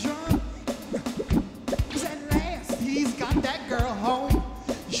like a drum. 'Cause at last he's got that girl home.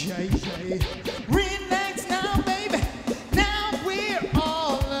 Yeah, yeah. Relax now, baby. Now we're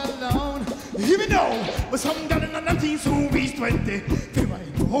all alone. Even though, but some got another teens who reach 20. Feel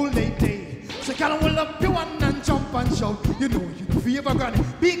like the whole day. So kind of will up your one and jump and shout. You know feel granny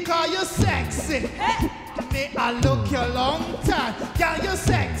because you're sexy. Hey. May I look you long time? Girl, you're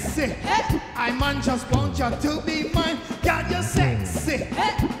sexy. Hey. I man just want you to be mine. Girl, you're sexy.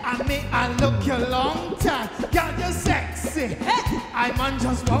 Hey. I may I look you long time. Girl, you're sexy. Hey. I man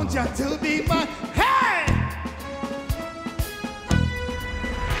just want you to be mine. Hey!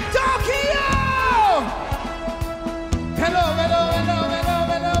 Tokyo! Hello, hello, hello, hello,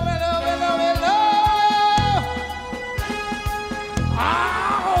 hello, hello, hello, hello.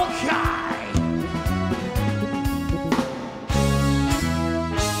 Okay.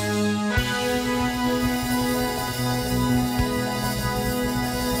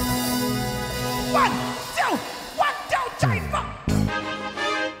 One, two, 3, 4.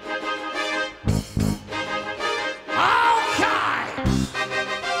 Okay.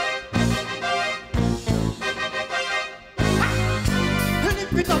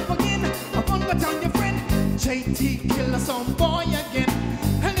 Lift it up again. I want to tell your friend JT killer some boy again.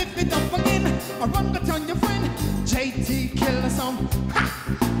 Lift it up again. I want to tell your friend JT killer some. Ha!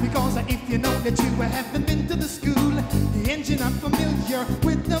 Because if you know that you haven't been to the school, the engine unfamiliar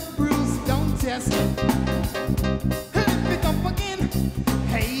with the bruise, don't test. Lift it up again.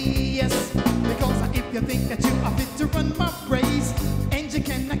 Hey, yes. Because if you think that you are fit to run my race, and you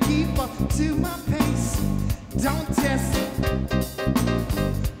cannot keep up to my pace, don't test.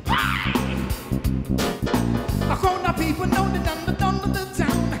 A grown up people know that I'm the don of the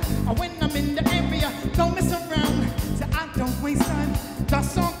town. When I'm in the area, don't mess around. So I don't waste time.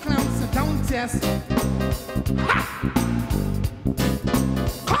 Dust on clowns, so don't test. Ha!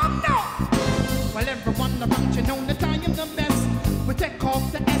 Come now! Well, everyone around you know that I am the best. We take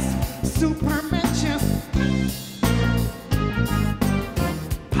off the S, Superman chest.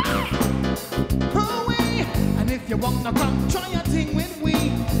 Away! And if you wanna come try a thing with we,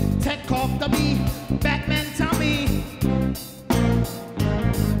 take off the B, Batman Tommy.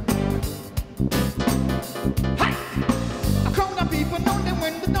 Hey! A crowd of people know that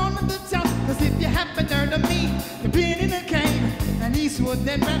when the dawn of the town. 'Cause if you haven't heard of me, you've been in a cave. And Eastwood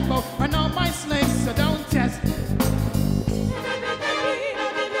and Rambo are not my slaves, so don't test.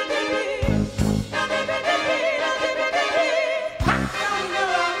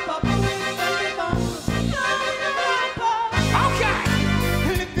 Okay,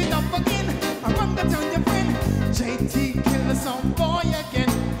 lift it up again. I run to tell your friend JT killer some boy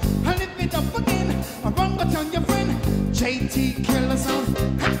again. Lift it up again. I run to tell your friend JT killer some.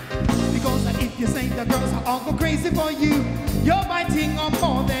 Because if you say the girls are all go crazy for you, you're biting on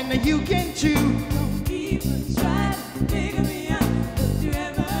more than you can chew. Don't even try to figure me out. Don't you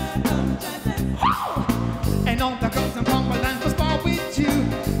ever come try that? And all the girls in Cumberland for spar with you.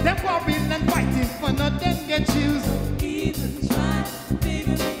 They're quarreling and fighting for nothing get choose. Don't even try to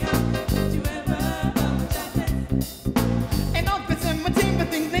figure me out. Don't you ever come try that? And all the cemetery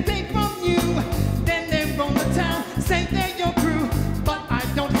things they take from you. Then they roll the town, say they're your crew. But I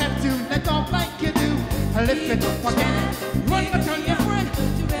don't have to let off like you do. Lift it up again. Run to tell your friend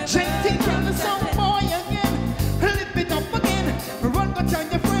JT killer some boy again. Lift it up again. Run to tell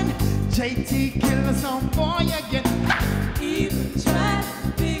your friend JT killer some boy again. Ha! Even try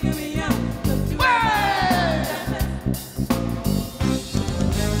to figure me out. Don't you Hey! ever come try that?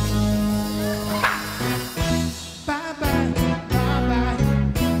 Bye bye, bye bye,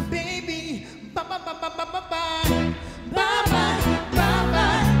 baby. Bye bye, bye bye, bye bye, bye. Bye bye, bye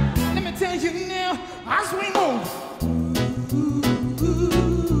bye. Let me tell you now, as we move.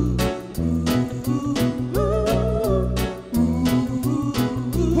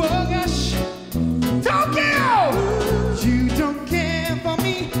 Whoa, gosh. Tokyo! You don't care for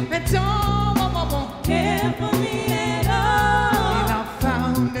me,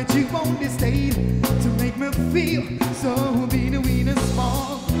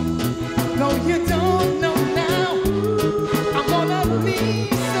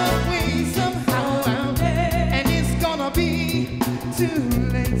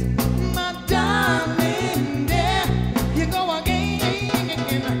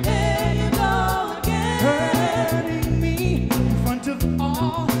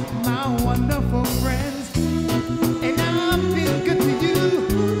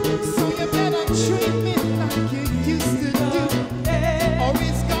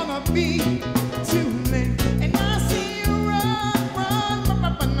 be too late. And I see you run, run, run,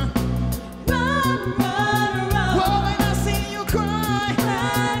 run, run, Run, run, run. Whoa, and I see you cry,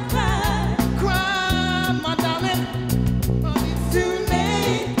 Cry, cry. cry, my darling. But it's too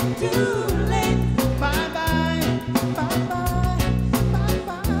late. Too late. Bye bye, bye bye, bye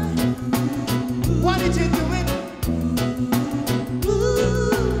bye. What did you do it?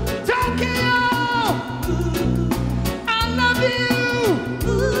 Tokyo! I love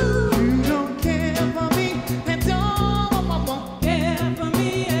you! You don't care for me at all. Care for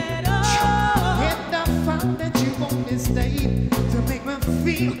me at all. And I found that you only stayed to make me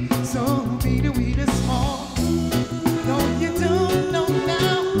feel so really small. No, you don't know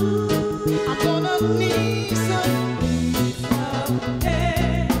now. I'm gonna need some.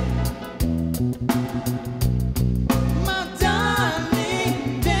 Hey, My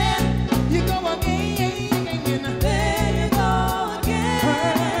darling, then you go again, there you go again.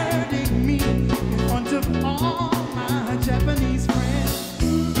 hurting me in front of all my Japanese friends.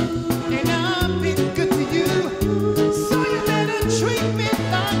 And I've been good to you, so you better treat me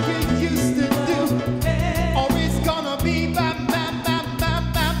like you used to do, Hey, or it's gonna be bye bye bye bye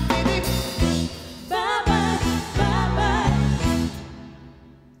bye, baby. bye bye, bye bye.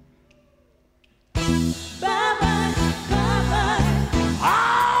 Bye bye, bye bye.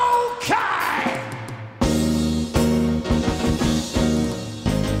 Okay.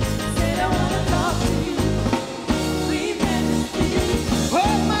 Said I wanna talk to you. Sweet majesty.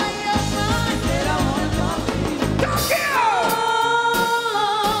 Oh my, Said I wanna talk to you. Tokyo!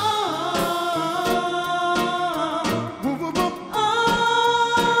 Woo, woo, woo. Ah,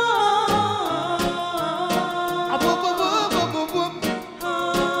 woo, woo, woo, woo, woo, woo.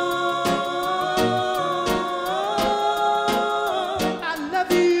 I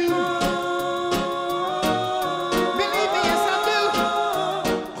love you. Believe me, yes I do.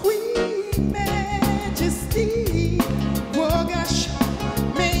 Queen Majesty, oh gosh,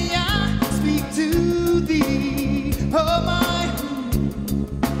 may I speak to thee? Oh my,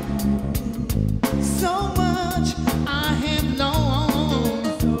 so much I have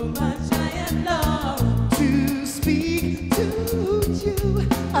longed So much I am loved. to speak to you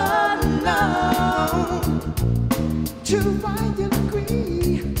alone. To find you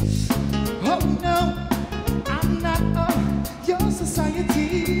agree. Oh no, I'm not of your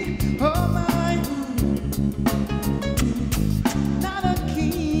society. Oh my, not a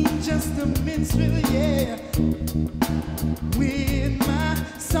king, just a minstrel, yeah. With my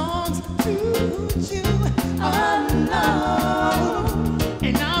songs to you alone.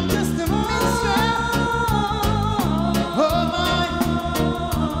 And I'm just a minstrel. Oh my,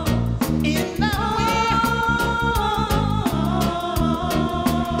 in that way.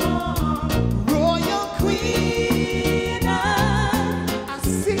 Royal Queen, I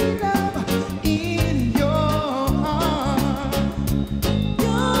see love in your heart.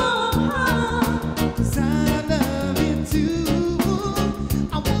 Your heart. 'Cause I love you too.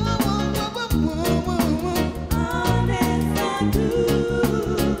 I Honest I do.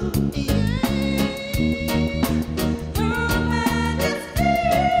 Your majesty.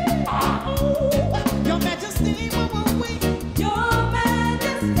 Your Majesty, Your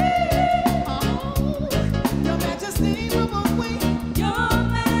majesty. Your Majesty, Your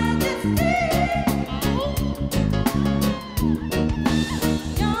majesty.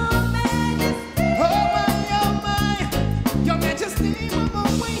 Your majesty. oh my, Your Majesty,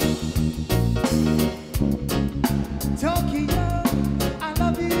 Tokyo, I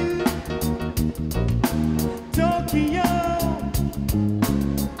love you. Tokyo,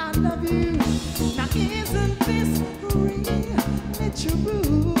 I love you. Now isn't this really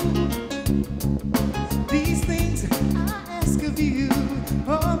true? These things I ask of you,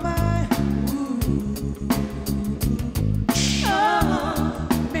 oh my, oh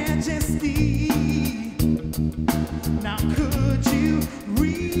Majesty. Now could you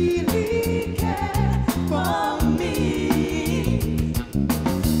really care for me?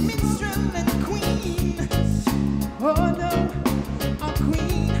 Minstrel and queen, oh no, a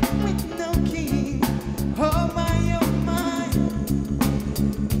queen with no king. Oh my,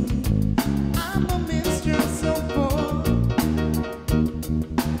 I'm a minstrel so poor.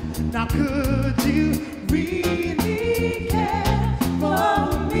 Now could you really care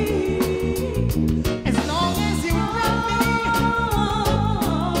for me? As long as you love me,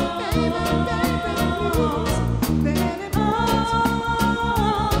 baby, please, baby, please.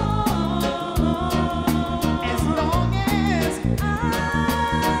 As long as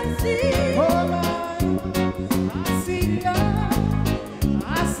I see, oh my, I see love,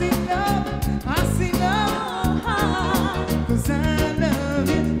 I see love, 'cause I love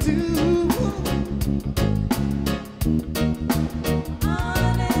you too.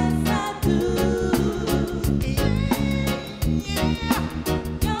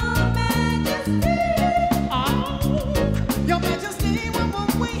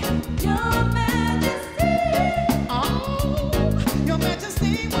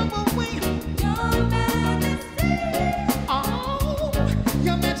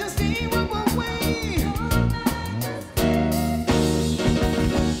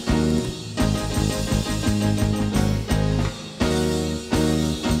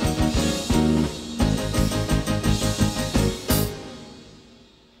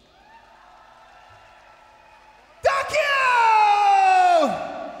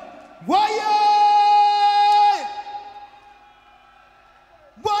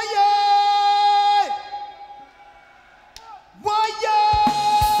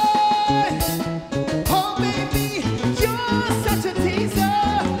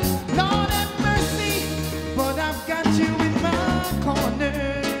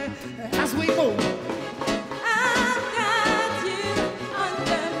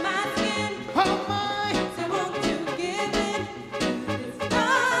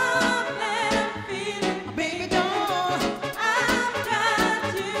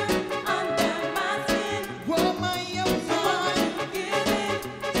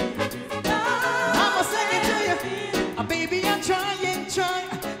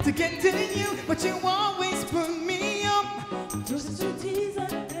 to get to you, but you always put me up. You're such a teaser,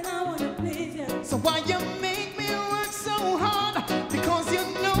 and I wanna please you. So why you make me work so hard? Because you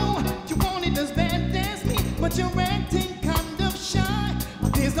know you want it as bad as me, but you're acting kind of shy.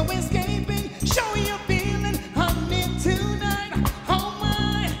 There's no escaping, show your feeling, honey, tonight. Oh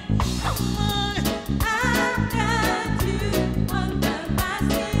my, oh my. I've got you under my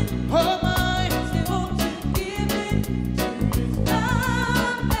skin. Oh my, So won't you give it to this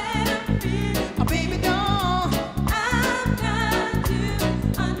love that I'm feeling? oh baby doll. I've got you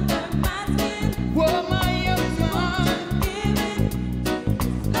under my skin. Oh my, oh my. Give it to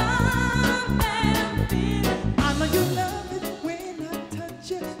this love that I'm feeling. I know you love it when I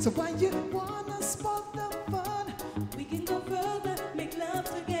touch you, so why you wanna spoil the fun? We can go further, make love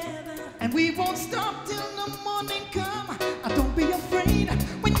together. And we won't stop till the morning come. Don't be afraid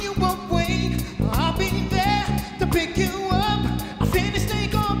when you awake. I'll be there to pick you up. I'll finish,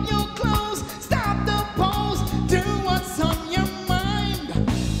 take off your clothes, stop the pose, do what's on your mind.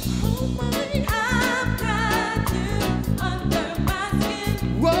 Oh my, I've got you under my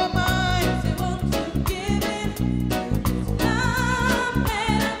skin. oh my, So won't you give it to this love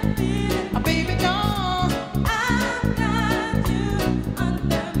that I'm feeling? baby doll. I've got you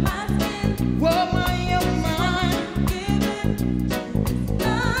under my skin. Oh my, oh my. Give it to this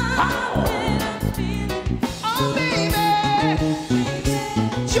love that I'm feeling. Oh baby,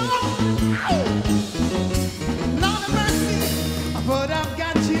 Joe. Lord have mercy, but I've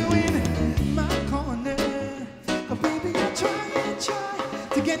got you in my corner. Oh baby, I try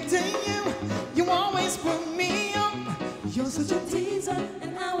to get to you. You always put me up. You're such a teaser,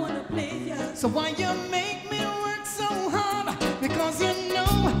 And I wanna please you. so why you make me work so hard? Because you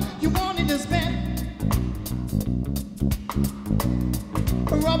know you want it as bad.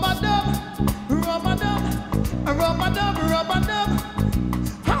 Rub-a-dub, rub-a-dub, rub-a-dub, rub-a-dub.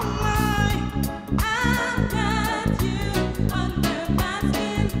 Oh my, I've got you under my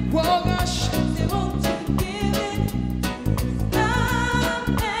skin. oh gosh. So won't you give it to this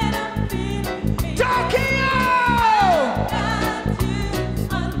love that I'm feeling? Tokyo! Got you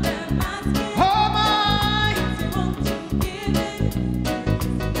under my skin. Oh my, So won't you give it to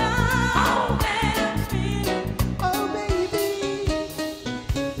this love that I'm feeling? oh baby,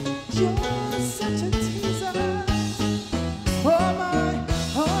 you're such a teaser. Oh my,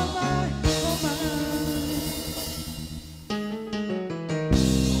 oh my, oh my.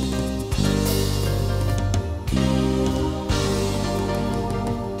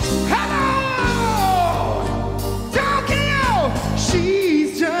 Hello, Tokyo.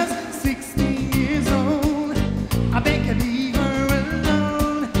 She's just 16 years old. I beg you leave her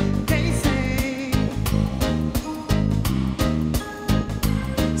alone. They say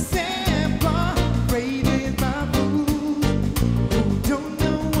separated by fools who don't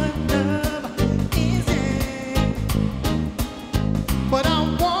know what love is. But I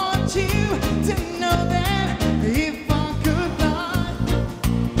want you to know that if I could fly,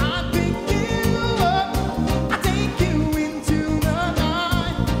 I'd pick you up, I'd take you into the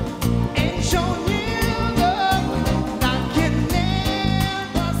night and show you love like you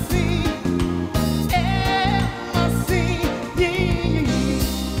never see, yeah.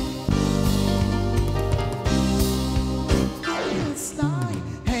 It's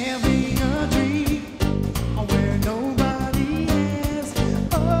like having a dream where nobody is.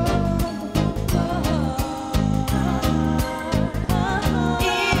 Oh,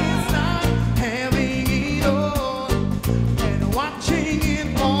 it's like having it all and watching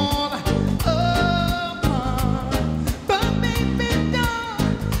it fall apart. But baby,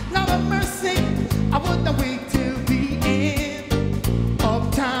 don't, Lord have mercy, I wouldn't wait till the end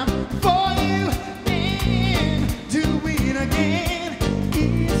of time for you and do it again.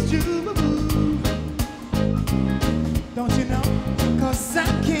 It's true, don't you know? 'Cause I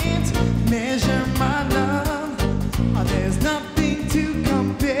can't measure my love. There's nothing to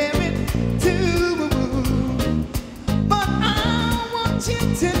compare it to. But I want you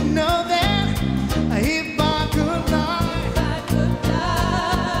to know that if I could fly, If I could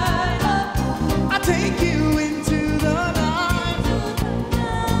fly up I'd take you into the night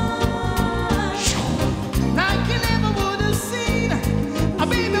like you never would have seen. A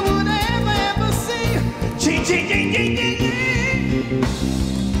baby would have ever seen. Ching, ching, ching, ching, ching, ching.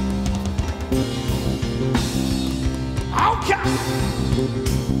 Okay.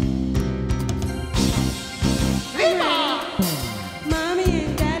 Lima. Mommy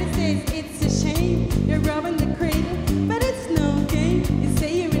and Daddy says it's a shame you're robbing the cradle, but it's no game. You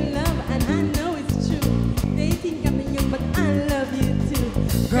say you're in love, and I know it's true. They think I'm young, but I love you too.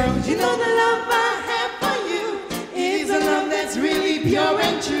 Girl, you know the love I have for you is a love that's really pure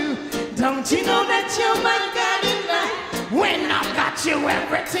and true. Don't you know that you're my guiding light? When I've got you,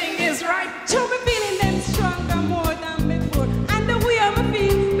 everything is right. Show me feeling them stronger more than before. And the way I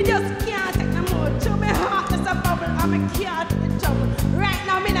feel, me just can't take no more. Show me heart is a bubble, and me can't take the trouble. Right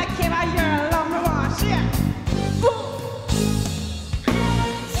now, me not care about your love, me want share.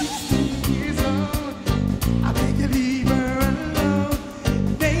 16 years old, I beg you leave her alone.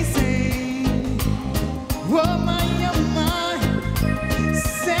 They say, oh my,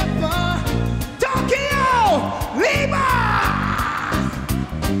 Sepa, Tokyo, Lima.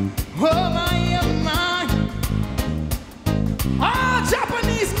 Oh my, oh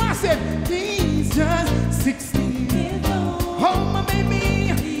Japanese massive. He's just 16 years old. Oh my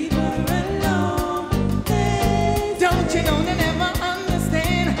baby, Leave her alone. don't you know they never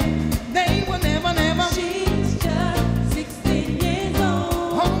understand? They will never, never. She's just 16 years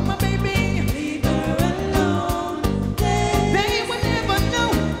old. Oh my baby, Leave her alone. they would never know.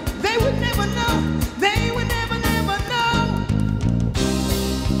 They would never know. They would never, never know.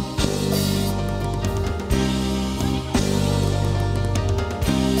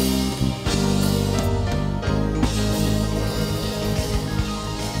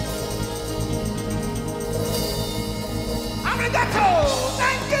 Arigato!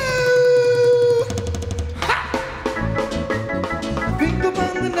 Thank you! Ha! Think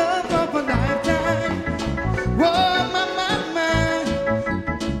about the love of a lifetime. Whoa, my,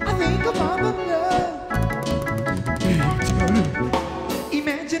 I think about the love.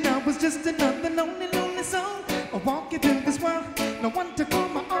 Imagine I was just another lonely, lonely soul. Walking through this world, no one to call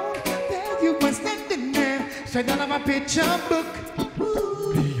my own. There you were standing there, straight out of my picture book.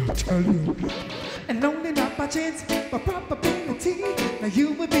 And only not by chance, but probability. Now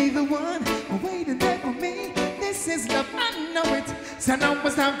you would be the one waiting there for me. This is love, I know it. So now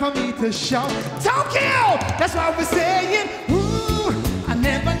it's time for me to show Tokyo. That's why we're saying, ooh, I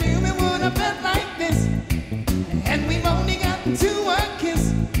never knew it would have felt like this. And we've only got to a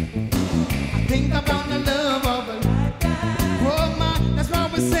kiss. I think about the love of a lifetime. Oh my, that's why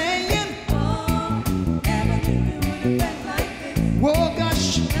we're saying, Oh, never knew it would have been like this. whoa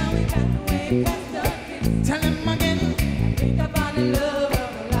gosh, Now we got the way past the kiss. tell him again. Think about the love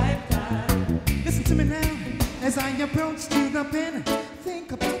of a lifetime. Listen to me now, as I approach to the pen.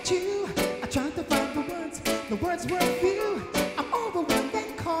 Think about you. I try to find the words were few. I'm overwhelmed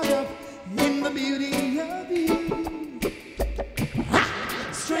and caught up in the beauty of you. Ha!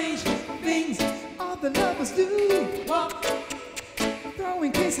 Strange things all the lovers do. Walk,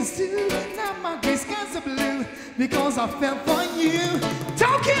 throwing kisses too. Now my gray skies are blue because I fell for you.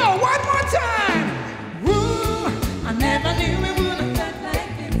 Tokyo, one more time. Woo! I never knew it would have Felt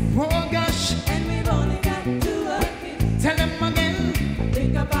like this. oh gosh, And we've only got to a kiss. tell him again.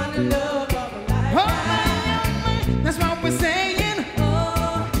 Think about the love of a Oh lifetime. my, that's what we're saying.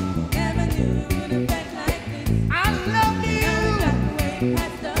 Oh, never knew it would have felt like this. I love Now we you. got the way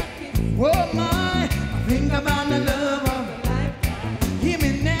past the kiss. Oh my, think about the love of. Lifetime. Hear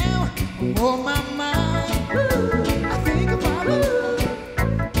me now. Oh my, I think about it.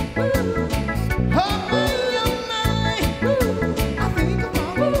 Oh my, I think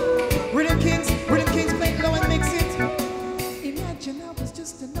about it. Rhythm Kings, play low and mix it. Imagine I was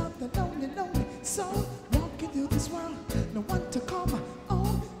just another lonely soul walking through this world. No one to call my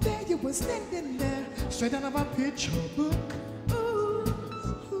own. There you were standing there, straight out of a picture book. Ooh,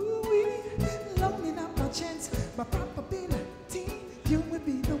 ooh-wee. Lonely not by chance, by probability. You would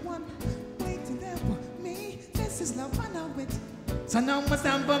be the one waiting there for me. This is love, I know it. So now it's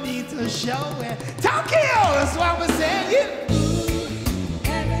time for me to show it. Tokyo, that's what we're saying.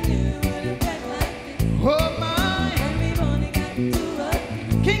 Never knew it would have felt like this. Oh my, And we've only got to a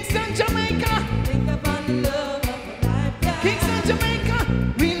kiss. Kingston, Jamaica. Think about the love of a lifetime. Kingston, Jamaica,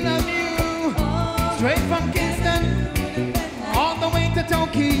 we love you. Oh, Straight from Kingston, all the way to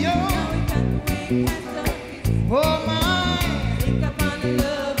Tokyo. now we got the way past the kiss. Oh my, Think about the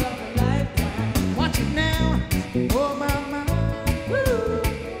love of a lifetime. watch it now. Oh my, Woo,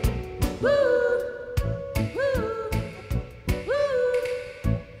 woo, woo,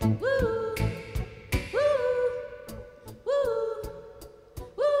 woo, woo,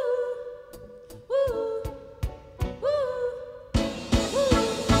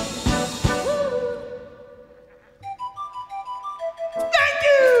 thank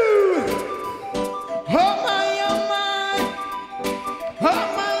you. Oh my,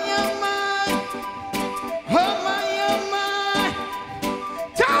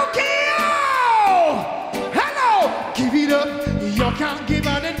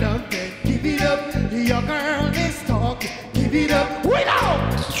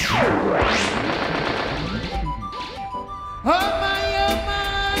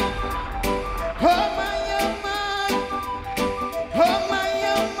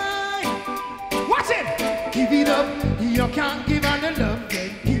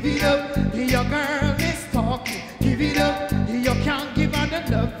 the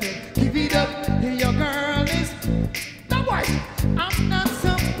love, give it up. Your girl is the wife. I'm not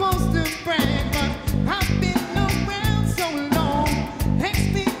supposed to brag, but I've been around so long.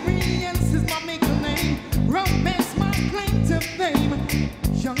 Experience is my middle name. Romance my claim to fame.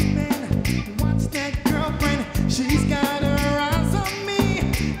 Young man, watch that girlfriend. She's got her eyes on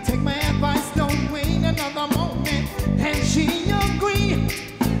me. Take my advice, don't wait another moment. And she agree.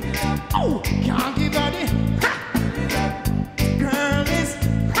 Oh, can't give her the girl is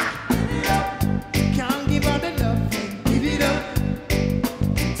can't give her the love and give it up.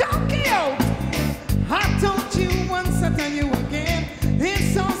 Tokyo, I told you once, I tell you again.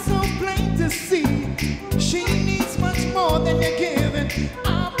 It's also plain to see she needs much more than you're giving.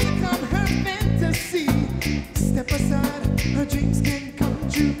 I'll become her fantasy. Step aside, her dreams can come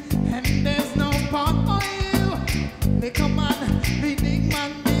true, and there's no part for you. They come on, they dig my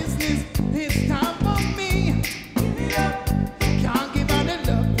business. It's time for me. Can't give her the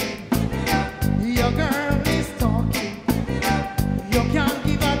love. Your girl is talking. You can't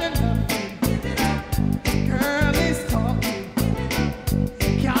give her the love. Girl is talking.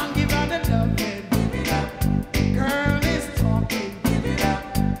 Can't give her the love. Girl is talking.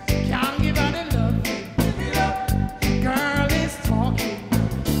 Can't give her the love. Girl is talking.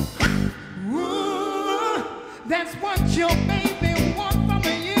 Ooh, that's what your baby wants from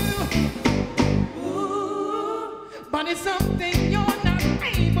you. Ooh, but it's something you're not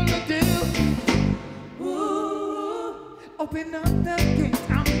able to do. Ooh, open up the gate,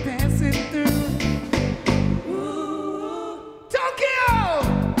 I'm passing through. Ooh, Tokyo,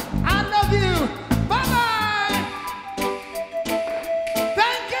 I love you. Bye-bye.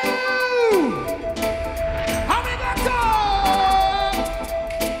 Thank you. Arigato.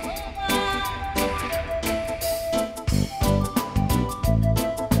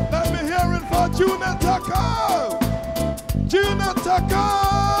 Let me hear it for Junior Tucker. Junior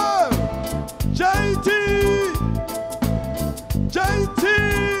Tucker. JT. JT.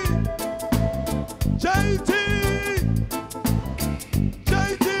 JT.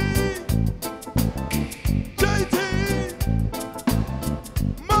 JT. JT.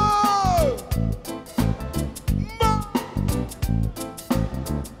 Mo. Mo.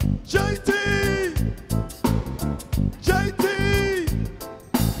 JT. JT.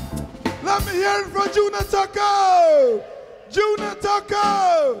 Let me hear it from Junior Tucker. Junior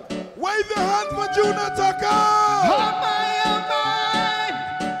Tucker. Wave your hand for Junior Tucker. Oh my, oh my.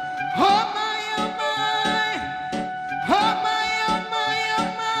 Oh my, oh my. Oh my, oh my, oh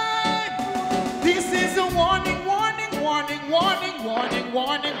my. This is a warning, warning, warning, warning, warning,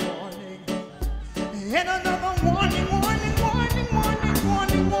 warning, warning. And another warning, warning, warning, warning,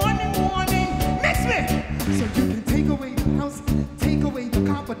 warning, warning, warning. Next me. So you can take away the house, take away the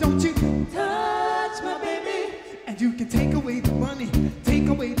car, but don't you touch my baby. And you can take away the money, take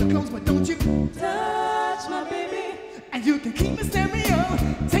away the clothes, but don't you touch my baby. And you can keep the stereo,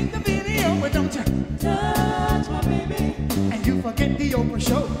 take the video, but don't you touch my baby. And you forget the Oprah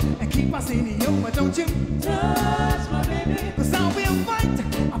show and keep our CD, but don't you touch my baby. Cause I will fight,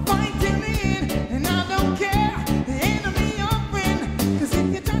 I'll fight till the end, and I don't care, the enemy or friend. Cause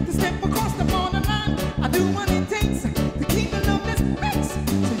if you try to step across the borderline, I do what it takes to keep the loveless mix.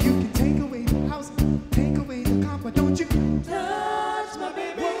 So you can take away the house, take away the car, but don't you touch my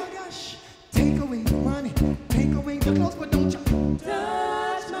baby. Oh my gosh, take away the money, take away the clothes, but don't you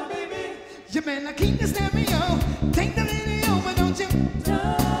touch my baby. You better keep the stereo, take the video, but don't you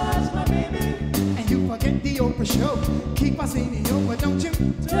touch my baby. And you forget the Oprah show, keep our CD, but don't you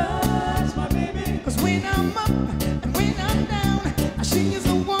touch my baby. Cause when I'm up and when I'm down, she is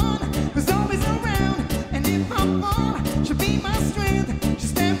the one who's always around. And if I fall, she'll be my strength. She'll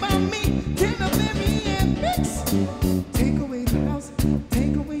stand by me till the very end. Mix. Take away the house,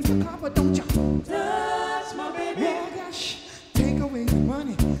 take away the car, but don't you touch my baby. Oh gosh, take away the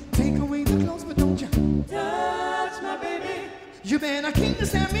money, take away the clothes, but don't you touch my baby. You better keep the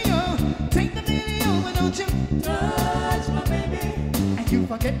stereo, take the video, but don't you touch my baby. And you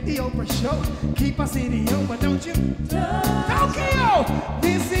forget the Oprah show, keep our CD, but don't you touch Tokyo.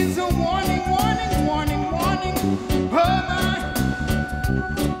 This is a warning, warning, warning, warning. Oh my.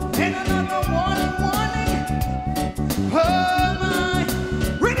 And another warning, warning. Oh my.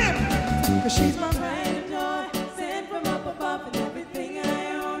 Rhythm. Cause she's my Pride and joy, sent from up above, and everything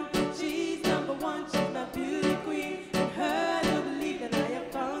I own. She's number one, she's my beauty queen. And her to believe that I have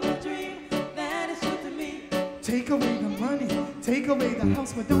found a dream that is true to me. take away the money, take away the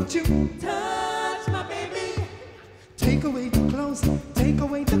house, but don't you Touch my baby, take away the clothes, take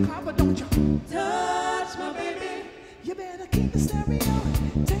away the car, but don't you touch my baby, you better keep the stereo,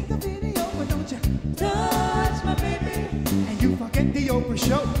 take the video, but don't you touch my baby, and you forget the open for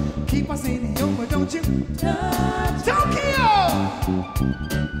show. Keep us in your but don't you touch Tokyo!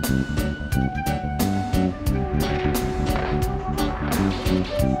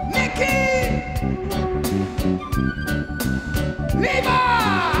 Nikki! Leva!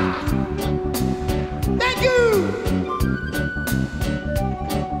 Thank you!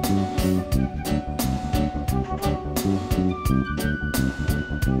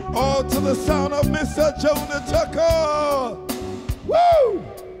 All to the sound of Mr. Jonah Tucker. Woo!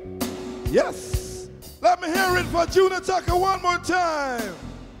 Yes. Let me hear it for Jonah Tucker one more time.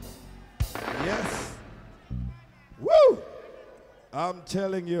 Yes. Woo! I'm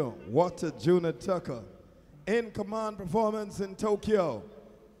telling you, what a Jonah Tucker. In command performance in Tokyo.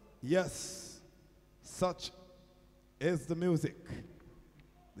 Yes. Such is the music.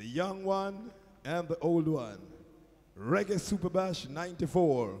 The young one and the old one. Reggae Super Bash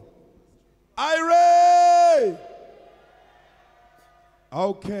 94. Irie!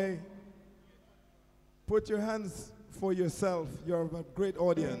 Okay. Put your hands for yourself. You're a great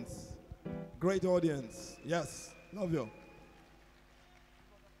audience. Great audience. Yes. Love you.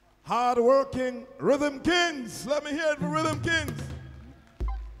 Hard-working Rhythm Kings. Let me hear it for Rhythm Kings.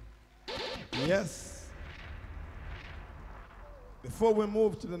 Yes. Before we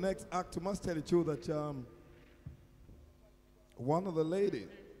move to the next act, I must tell you too that one of the ladies,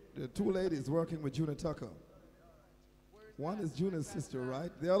 the two ladies working with Jonah Tucker. One is Jonah's sister,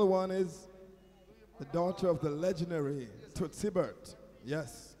 right? The other one is the daughter of the legendary Tootsie Bert.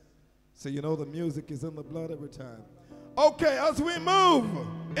 Yes. So you know the music is in the blood every time. Okay, as we move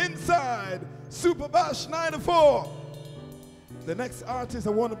inside Super Bash 94, the next artist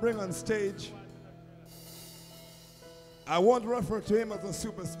I want to bring on stage, I won't refer to him as a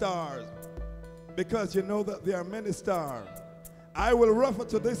superstar because you know that there are many stars. I will refer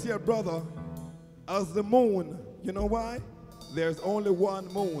to this here brother as the moon. You know why? There's only one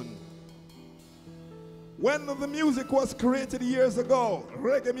moon. When the music was created years ago,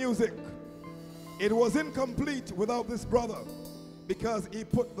 reggae music, it was incomplete without this brother because he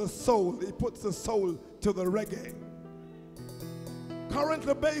puts the soul to the reggae.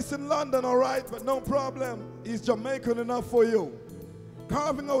 Currently based in London, all right, but no problem. He's Jamaican enough for you.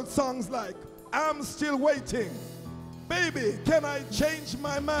 Carving out songs like I'm Still Waiting, Baby, Can I Change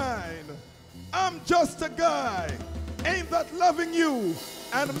My Mind, I'm Just a Guy, Ain't That Loving You,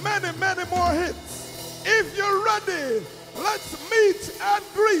 and many, many more hits. If you're ready, let's meet and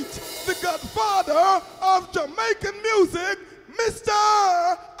greet the godfather of Jamaican music, Mr.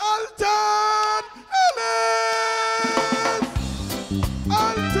 Alton Ellis!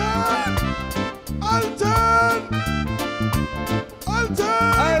 Alton! Alton!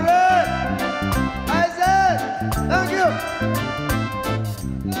 Alton! Isaac! Thank you!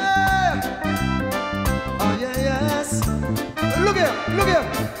 Yeah. Oh yeah, yes! Look here! Look here!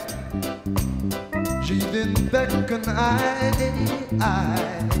 She didn't beckon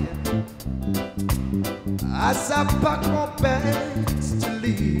as I pack my bags to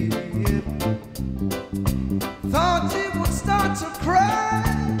leave. Thought he would start to cry,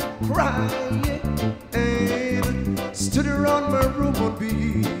 and stood around my room and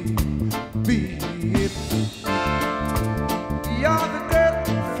beat. You're the girl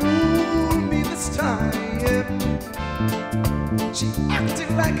who fooled me this time. She acted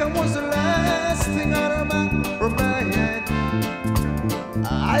like I was the last thing out of my mind.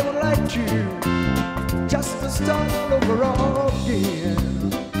 I would like you just to start over again.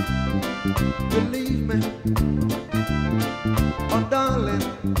 Believe me, oh darling,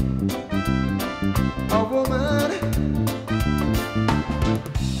 a woman.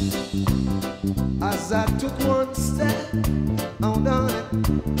 As I took one step, oh darling,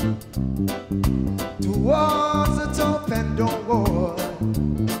 towards the top and don't go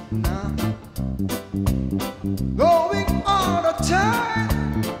now. Going all the time.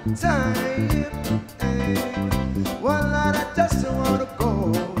 One night I just don't wanna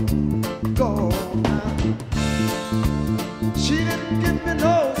go now. She didn't give me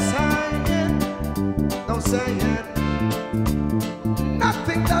no sign,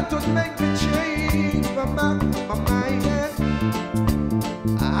 nothing that would make me change my mind.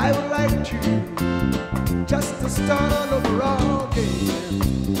 I would like you just to start all over again.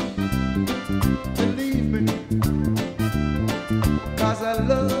 Believe me, 'cause I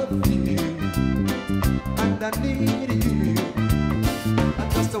love you and I need you. I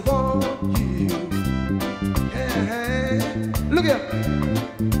just want you. Yeah. Look here.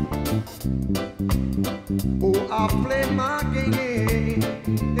 Oh, I play my game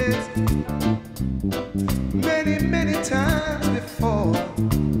many, many times before.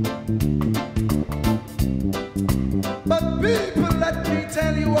 But people let me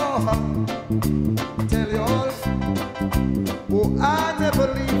tell you all, oh, I never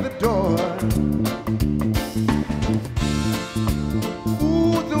leave the door.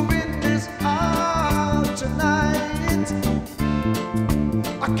 Ooh, the wind is out tonight.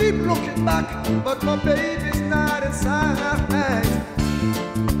 I keep looking back, but my baby's not inside.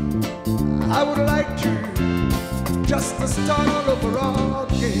 I would like to just to start all over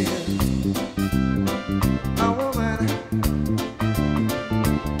again. A woman,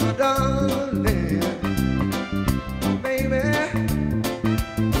 my darling, baby,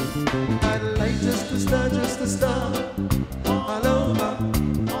 I'd like just to start all over.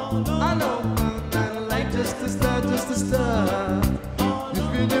 I'd like just to start.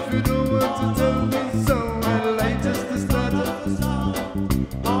 Even if you don't want to tell me so, I'd like just to start.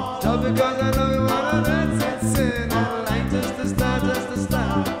 Just because I know you wanna dance and sing, I'd like just to start.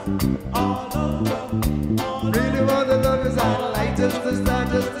 Really want to love you, I'd like just to start.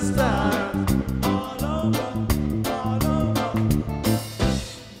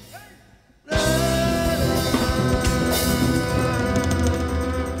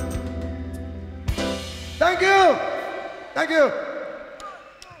 Thank you.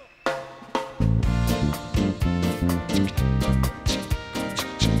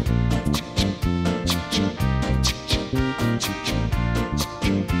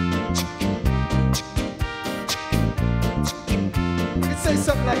 It says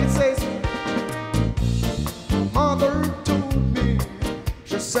something like it says, Mother told me,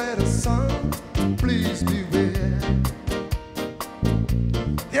 she said, son, please beware.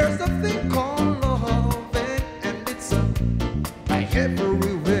 There's a thing called love, and it's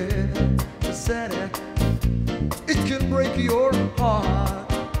everywhere. She said it can break your heart,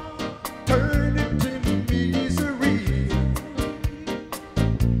 turn it into misery.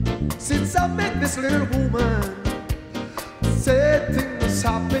 Since I met this little woman, said things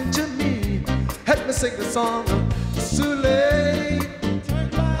happened to me. Help me sing the song. It's too late,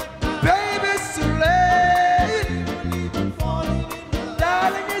 baby, it's too late.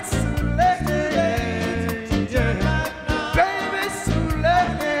 Darling, it's too late. Baby, it's too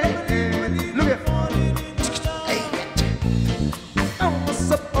late. Look at I was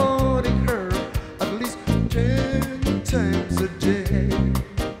supporting her at least 10 times a day.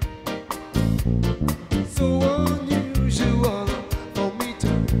 So unusual for me to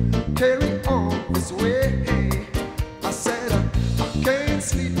carry on this way. I said I can't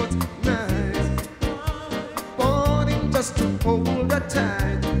sleep at night, wanting just to hold her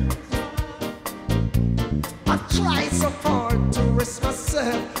tight. I try so hard to rest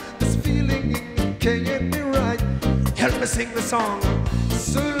myself. This feeling can't get me right. Help me sing the song.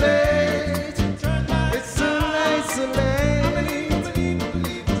 It's too late. It's too late. It's too late.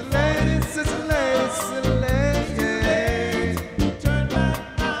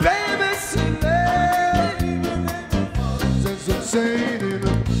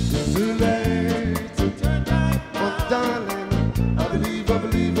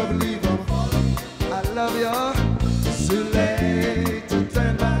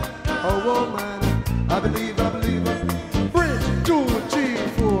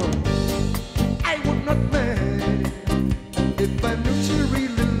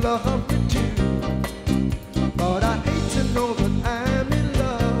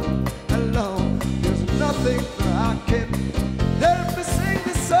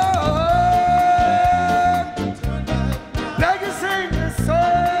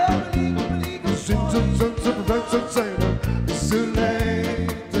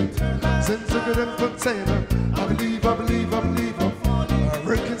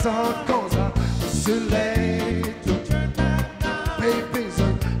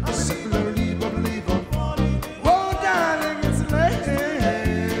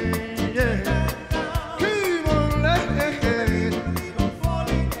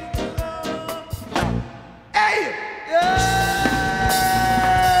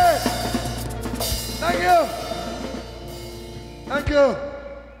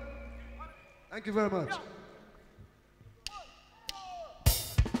 Thank you very much.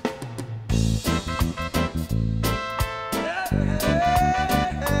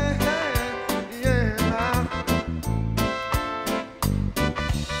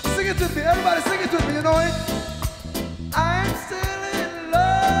 Sing it with me, everybody sing it with me, you know it? I'm still in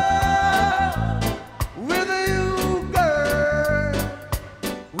love with you, girl.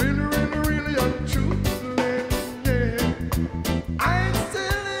 Really, really, really untrue. I'm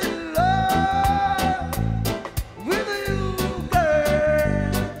still in love with you,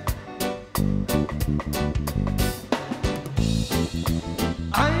 girl.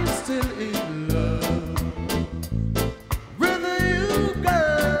 I'm still in love with you, girl.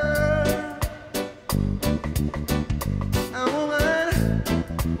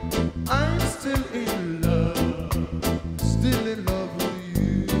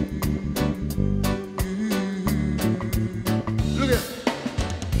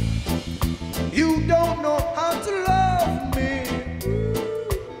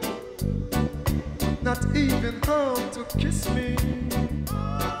 not even home to kiss me.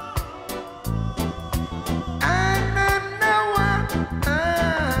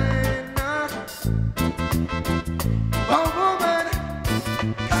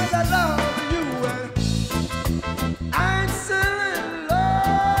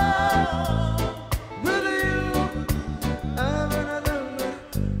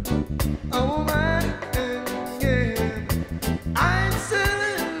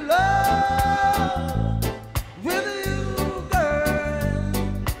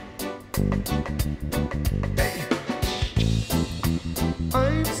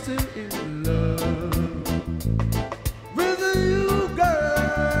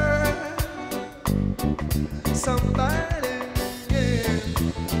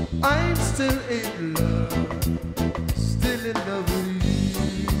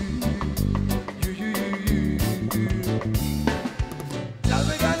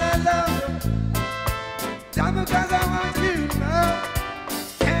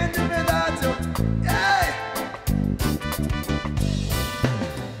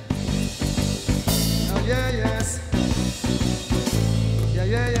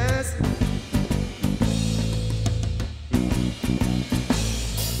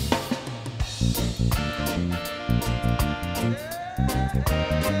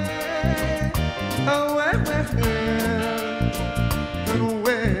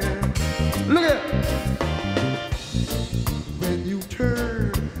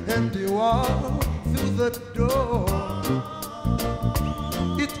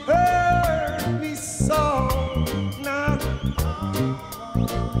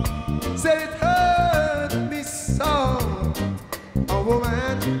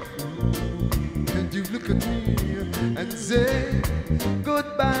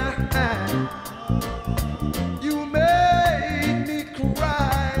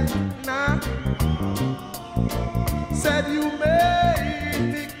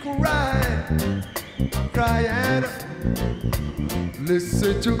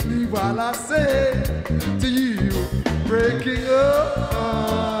 Listen to me while I say to you, breaking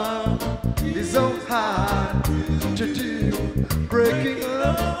up is so hard to do. Breaking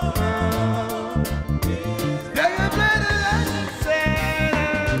up, yeah, you better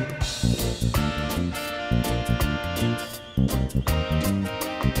understand.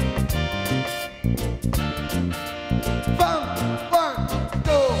 One,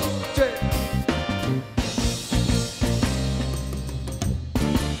 two, three.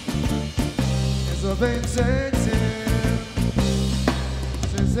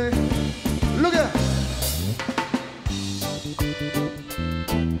 Look at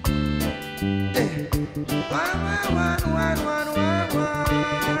hey.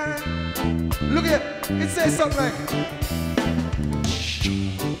 Look at it says something like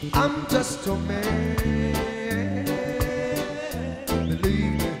I'm just a man,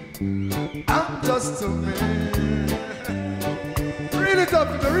 believe me, I'm just a man. Read it up,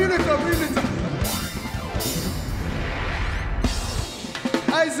 read it up, read it up.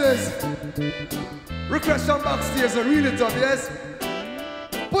 Isis, request from backstage and reel it up, yes?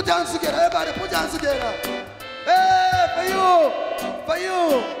 Put your hands together, everybody, put your hands together. Hey, for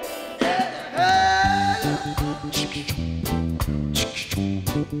you, yeah, hey.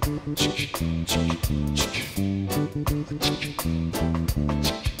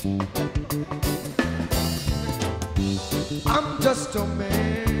 I'm just a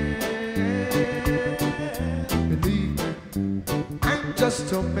man, believe me, I'm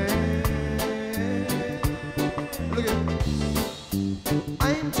just a man. Look at me.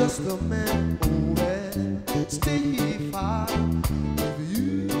 I'm just a man, oh well, stay far with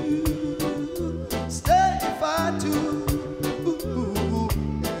you, stay far too.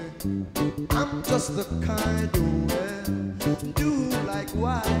 I'm just the kind, oh well, do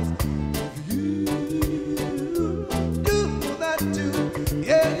likewise with you, do that too,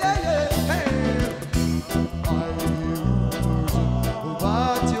 yeah, yeah, yeah. Hey. I use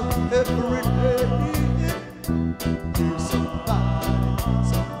what you every day.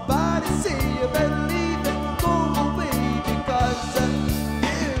 Somebody say you better leave and go away because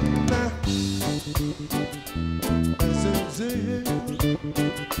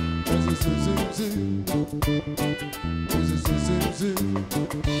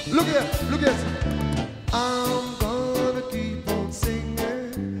look at I'm gonna keep on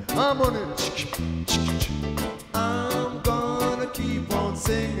singing. I'm on it. I'm gonna keep on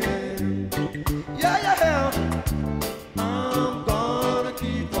singing. Yeah, yeah. I'm gonna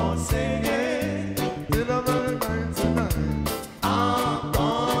keep on singing. I'm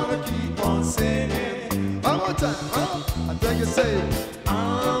gonna keep on singing. One more time. I think you say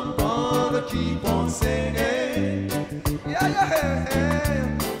I'm gonna keep on singing. Yeah,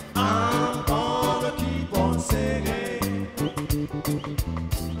 yeah. I'm gonna keep on singing.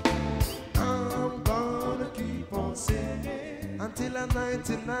 I'm gonna keep on singing Until I'm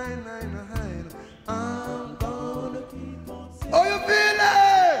 99, I'm gonna keep on singing. oh, you feel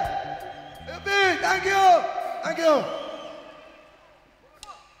it? You feel it? Thank you. Thank you.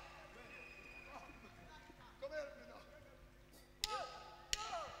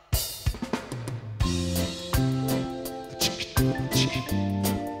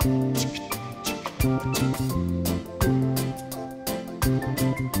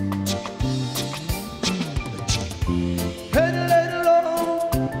 Hey, little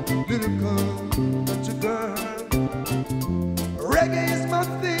girl, reggae is my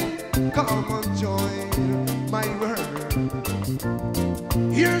thing. Come and join my world.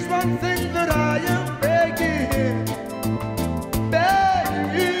 Here's one thing that I am begging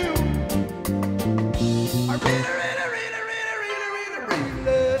you. I really,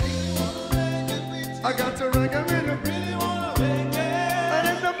 I got to reggae, really wanna reggae. And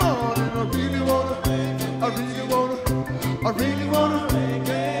in the morning, I really wanna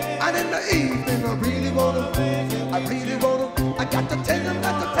reggae. And in the evening, I really wanna, I got to tell them,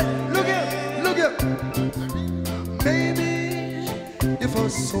 look here. Maybe if a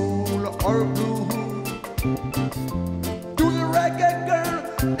soul or blue, do the reggae girl,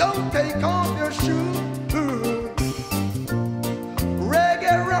 don't take off your shoe.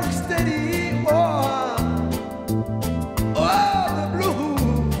 Reggae rock steady, oh, the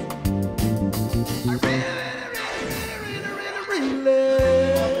blues. I really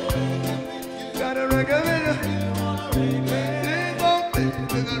got a reggae with you.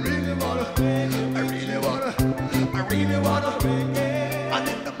 I really wanna, and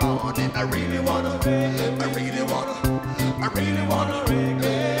in the morning I really wanna,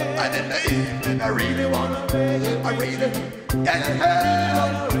 and in the evening I really wanna,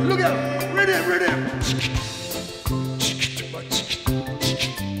 yeah. Look at rhythm.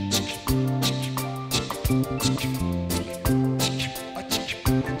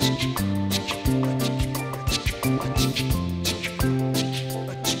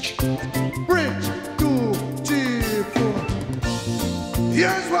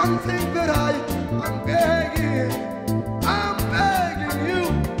 Here's one thing that I'm begging you.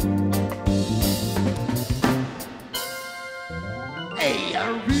 Hey, I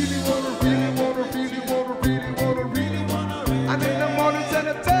really wanna. I'm in the morning and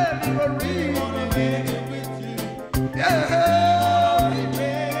I tell you I really wanna with you. Yeah,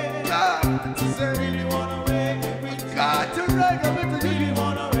 got to reggae with you.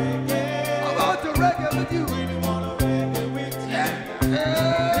 I want to reggae with you.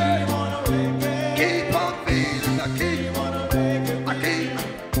 Keep on feeling,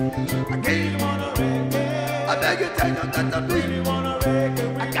 I beg you, tell them that I really wanna reggae.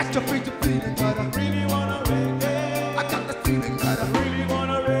 I got to feel the feeling that I really wanna reggae. I got the feeling that I really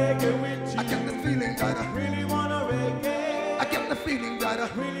wanna reggae with you. I got the feeling that I really wanna reggae. I got the feeling that I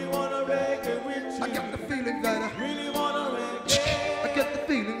really wanna reggae with you. I got the feeling that I really wanna reggae. I got the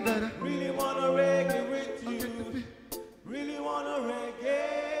feeling that I really wanna reggae with you. Really wanna reggae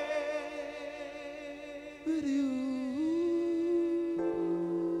with you.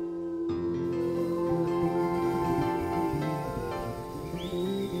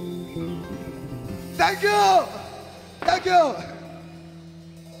 Thank you.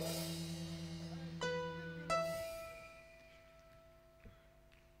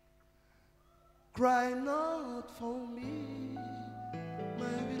 Cry not for me,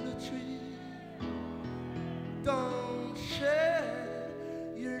 my willow tree. Don't shed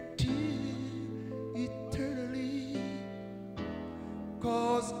your tears eternally,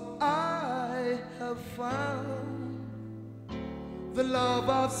 'cause I have found the love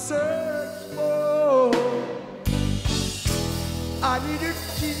I've searched for. I need your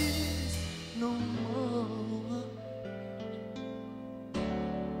tears no more,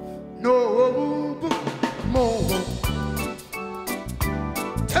 no more.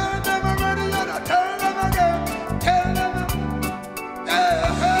 Tell them already and I tell them again. Tell them,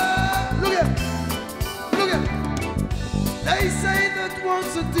 yeah. Look at. They say that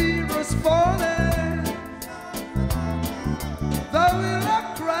once a deer is fallen, thou will not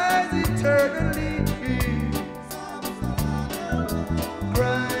cry eternally.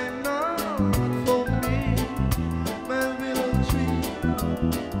 Cry not for me, my willow tree.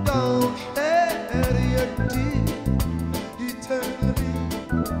 Don't shed your tears eternally,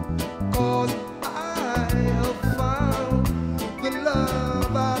 'cause I have found the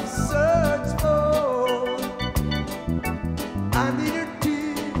love I've searched for. I need your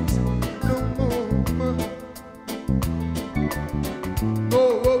tears no more.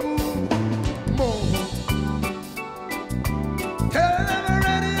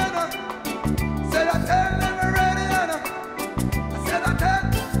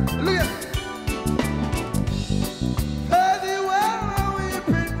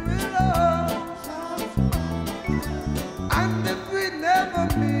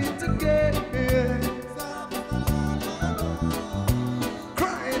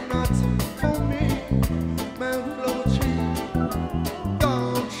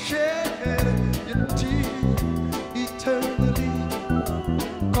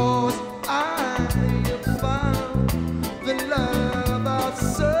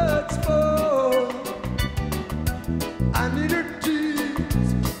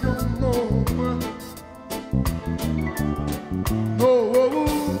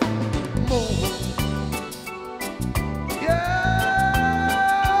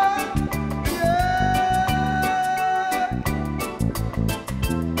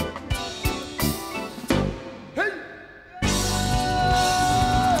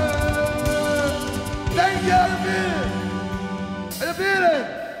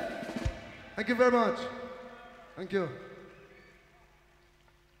 you very much. Thank you.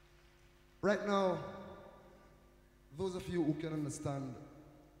 Right now, those of you who can understand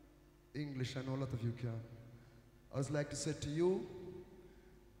English, I know a lot of you can. I would like to say to you,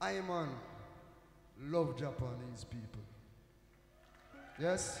 I man love Japanese people.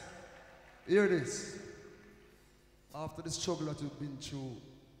 Yes? Hear this. After the struggle that you've been through,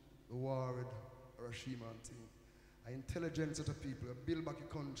 the war with Hiroshima and things, an intelligent set of people, build back your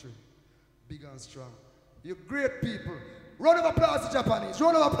country, big and strong. You're great people. Round of applause to Japanese.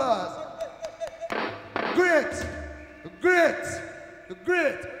 Round of applause. Great. Great.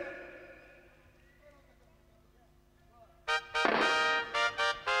 Great.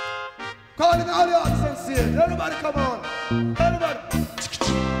 Calling all the audience here. Everybody come on. Everybody.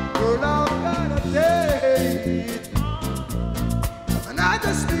 Girl, I've got a date. And I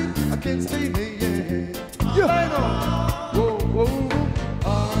just think I can't stay here. Yeah. I know. Whoa, whoa.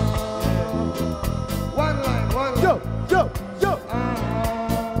 One line, one line. Yo, yo, yo.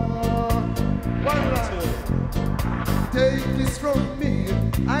 One line. Take this from me.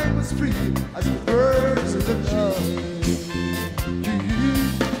 I'm as free as the birds of the tree.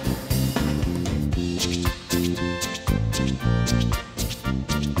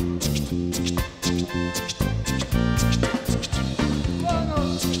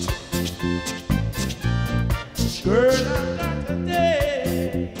 Girl, I got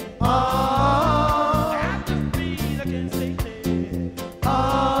today. I just feel I can't stay there. All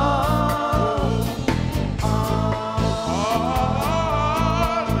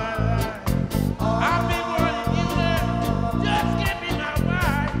my life, I've been wanting you there. Just give me my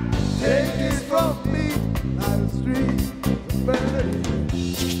wife. Take this from me, not the street, but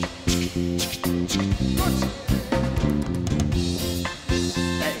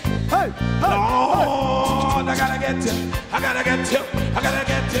hey, Lord, I gotta get you. I gotta get you. I gotta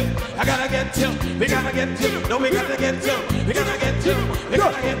get you. I gotta get you. We gotta get you. No, we gotta get you. We gotta get you. We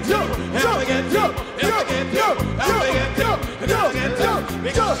gotta get you. We gotta get you. We gotta get you. We gotta get you. We gotta get you.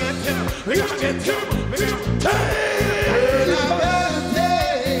 We gotta get you. We gotta get you. We gotta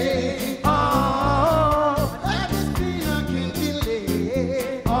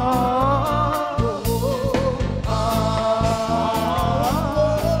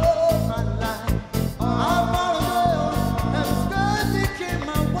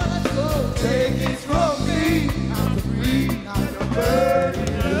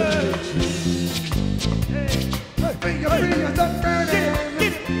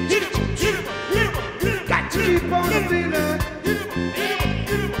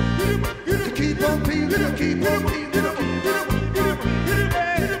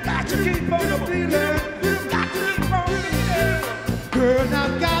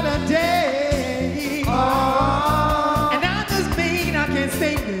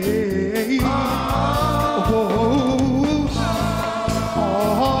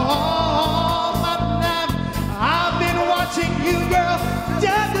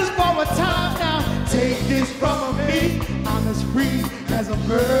free as a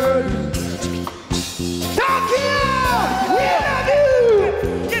bird. Thank you! We love you!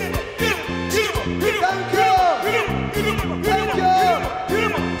 Thank you! Thank you!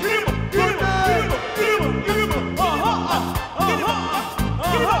 Good night!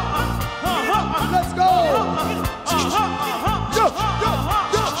 Let's go!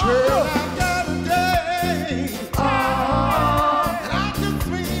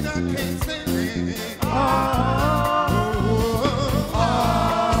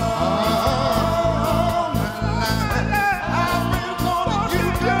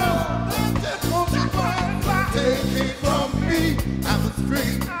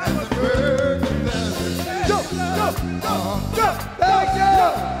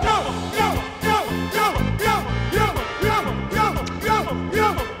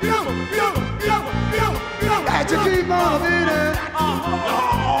 Keep on in it.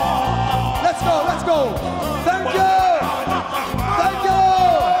 Let's go, let's go. Thank you. Thank you.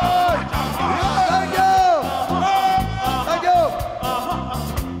 Thank you. Thank you.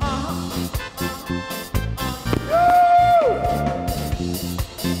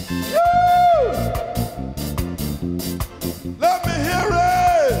 Let me hear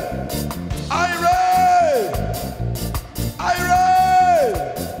it.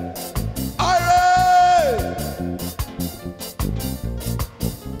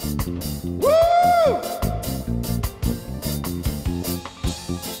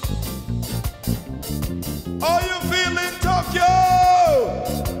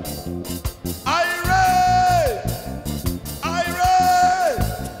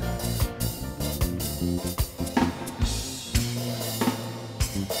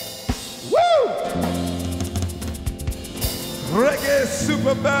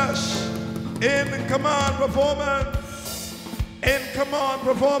 Super Bash in command performance. In command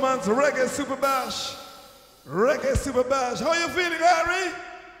performance, Reggae Super Bash. Reggae Super Bash. How you feeling, Harry?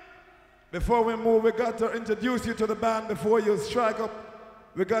 Before we move, we got to introduce you to the band before you strike up.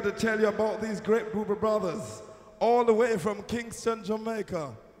 We got to tell you about these great group of brothers, all the way from Kingston,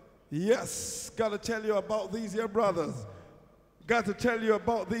 Jamaica. Yes, got to tell you about these here brothers. Got to tell you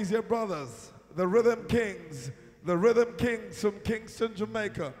about these here brothers, the Rhythm Kings from Kingston,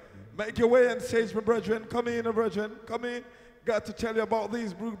 Jamaica. Make your way on stage, my brethren. Come in, brethren. Come in. Got to tell you about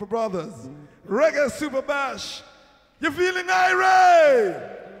these group of brothers. Reggae Super Bash. You feeling irate?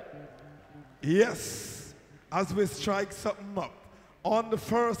 Yes. As we strike something up on the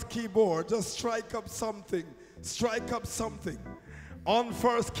first keyboard, just strike up something. Strike up something. On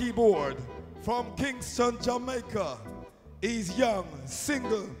first keyboard from Kingston, Jamaica. He's young,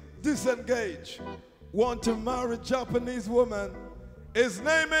 single, disengaged. Want to marry Japanese woman. His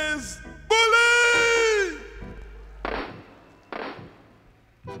name is Bully!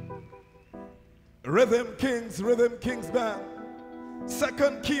 Rhythm Kings band.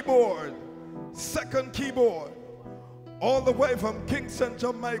 Second keyboard. All the way from Kingston,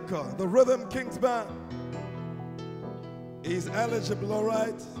 Jamaica. The Rhythm Kings band. He's eligible, all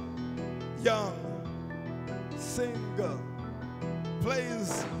right? Young, single,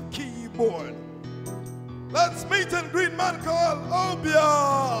 plays keyboard. Let's meet and greet Mykal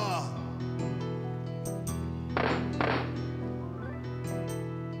Obia.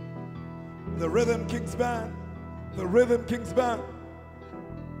 The Rhythm Kings band.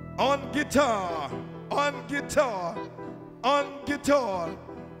 On guitar.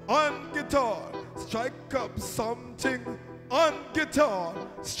 Strike up something on guitar.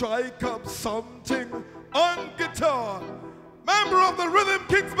 Strike up something on guitar. Member of the Rhythm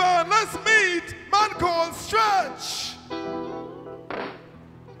Kings band, let's meet man called Stretch.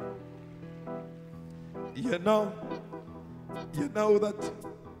 You know that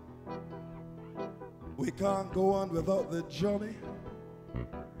we can't go on without the Johnny.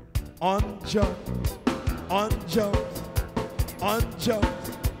 On jump, on jump, on jump,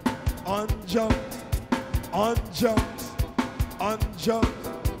 on jump, on jump, on jump,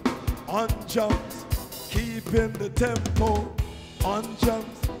 on jump. Keeping the tempo on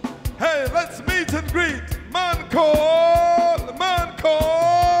jumps. Hey, let's meet and greet man called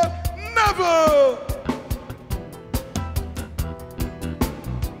Neville.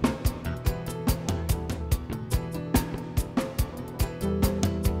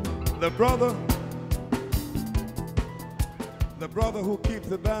 The brother who keeps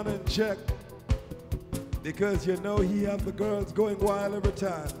the band in check, because you know he have the girls going wild every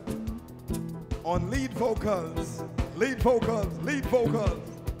time. On lead vocals.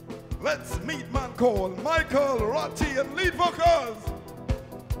 Let's meet man called Mykal, Rotti, and lead vocals.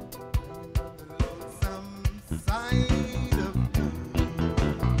 Some side of you,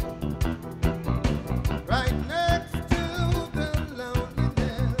 right next to the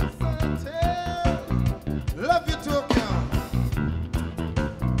loneliness hotel. Love you, Tokyo.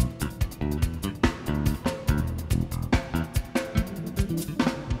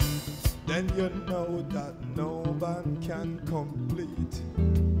 Then you know that no band can complete.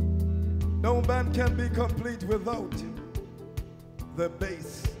 No band can be complete without the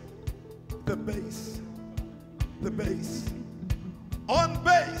bass. On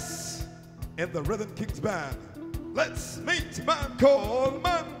bass in the Rhythm Kings band. Let's meet man called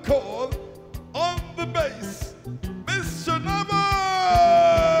on the bass. Mr. Nava!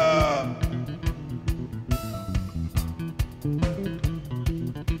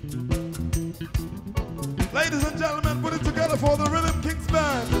 Ladies and gentlemen, put it together for the Rhythm Kings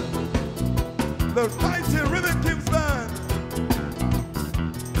band. The mighty Rhythm Kings band.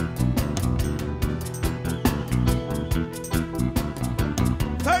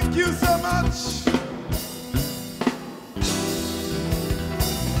 Thank you so much.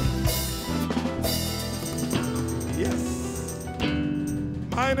 Yes.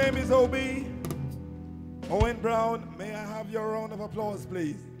 My name is Obi Owen Brown. May I have your round of applause,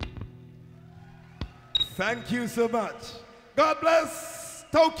 please? Thank you so much. God bless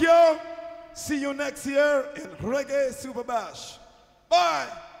Tokyo. See you next year in Reggae Super Bash. Bye.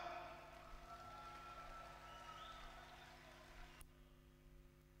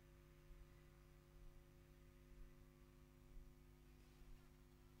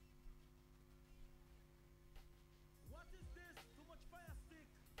 What is this? Too much fire stick.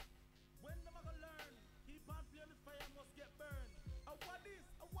 When am I gonna learn? Keep on playing the fire, must get burned. What this?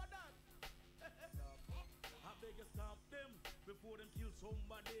 What that? I beg you stop them. before them kill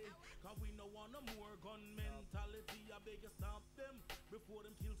somebody. Cause we no want no more gun mentality. I beg you stop them before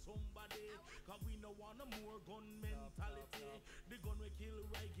them kill somebody. Cause we no want no more gun mentality. The gun we kill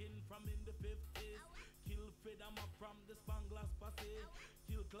Reagan from in the 50s. Kill Fedama from the Spanglass Passage.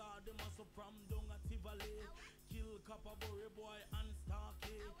 Kill Claude the Masso from down at Tivoli. Kill Copperbury Boy and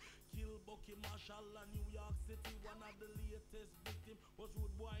Starkey. Kill Bucky Marshall and New York City. One of the latest victims was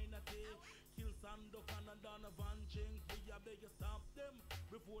Rude Boy in a day. Kill Sandokan and Donovan Jenks. We beg you stop them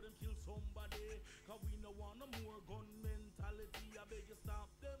before them kill somebody. Cause we no want no more gun mentality. I beg you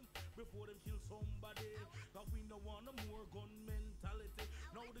stop them before them kill somebody. Cause we no want no more gun mentality.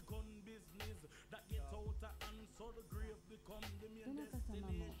 Now the gun business that get out of hand, so the grave become the main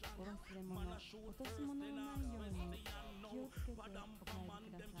destination. Man a shoot first, then ask question. No, Padam Paman,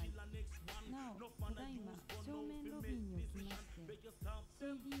 them kill the next one. No man a use gun now fi make decision. Beg you stop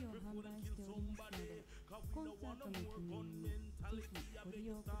them before them kill somebody. Cause we no want no more gun mentality. I beg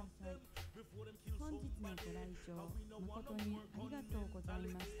you stop them before them kill somebody. Cause we no want no more gun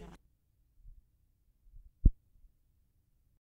mentality.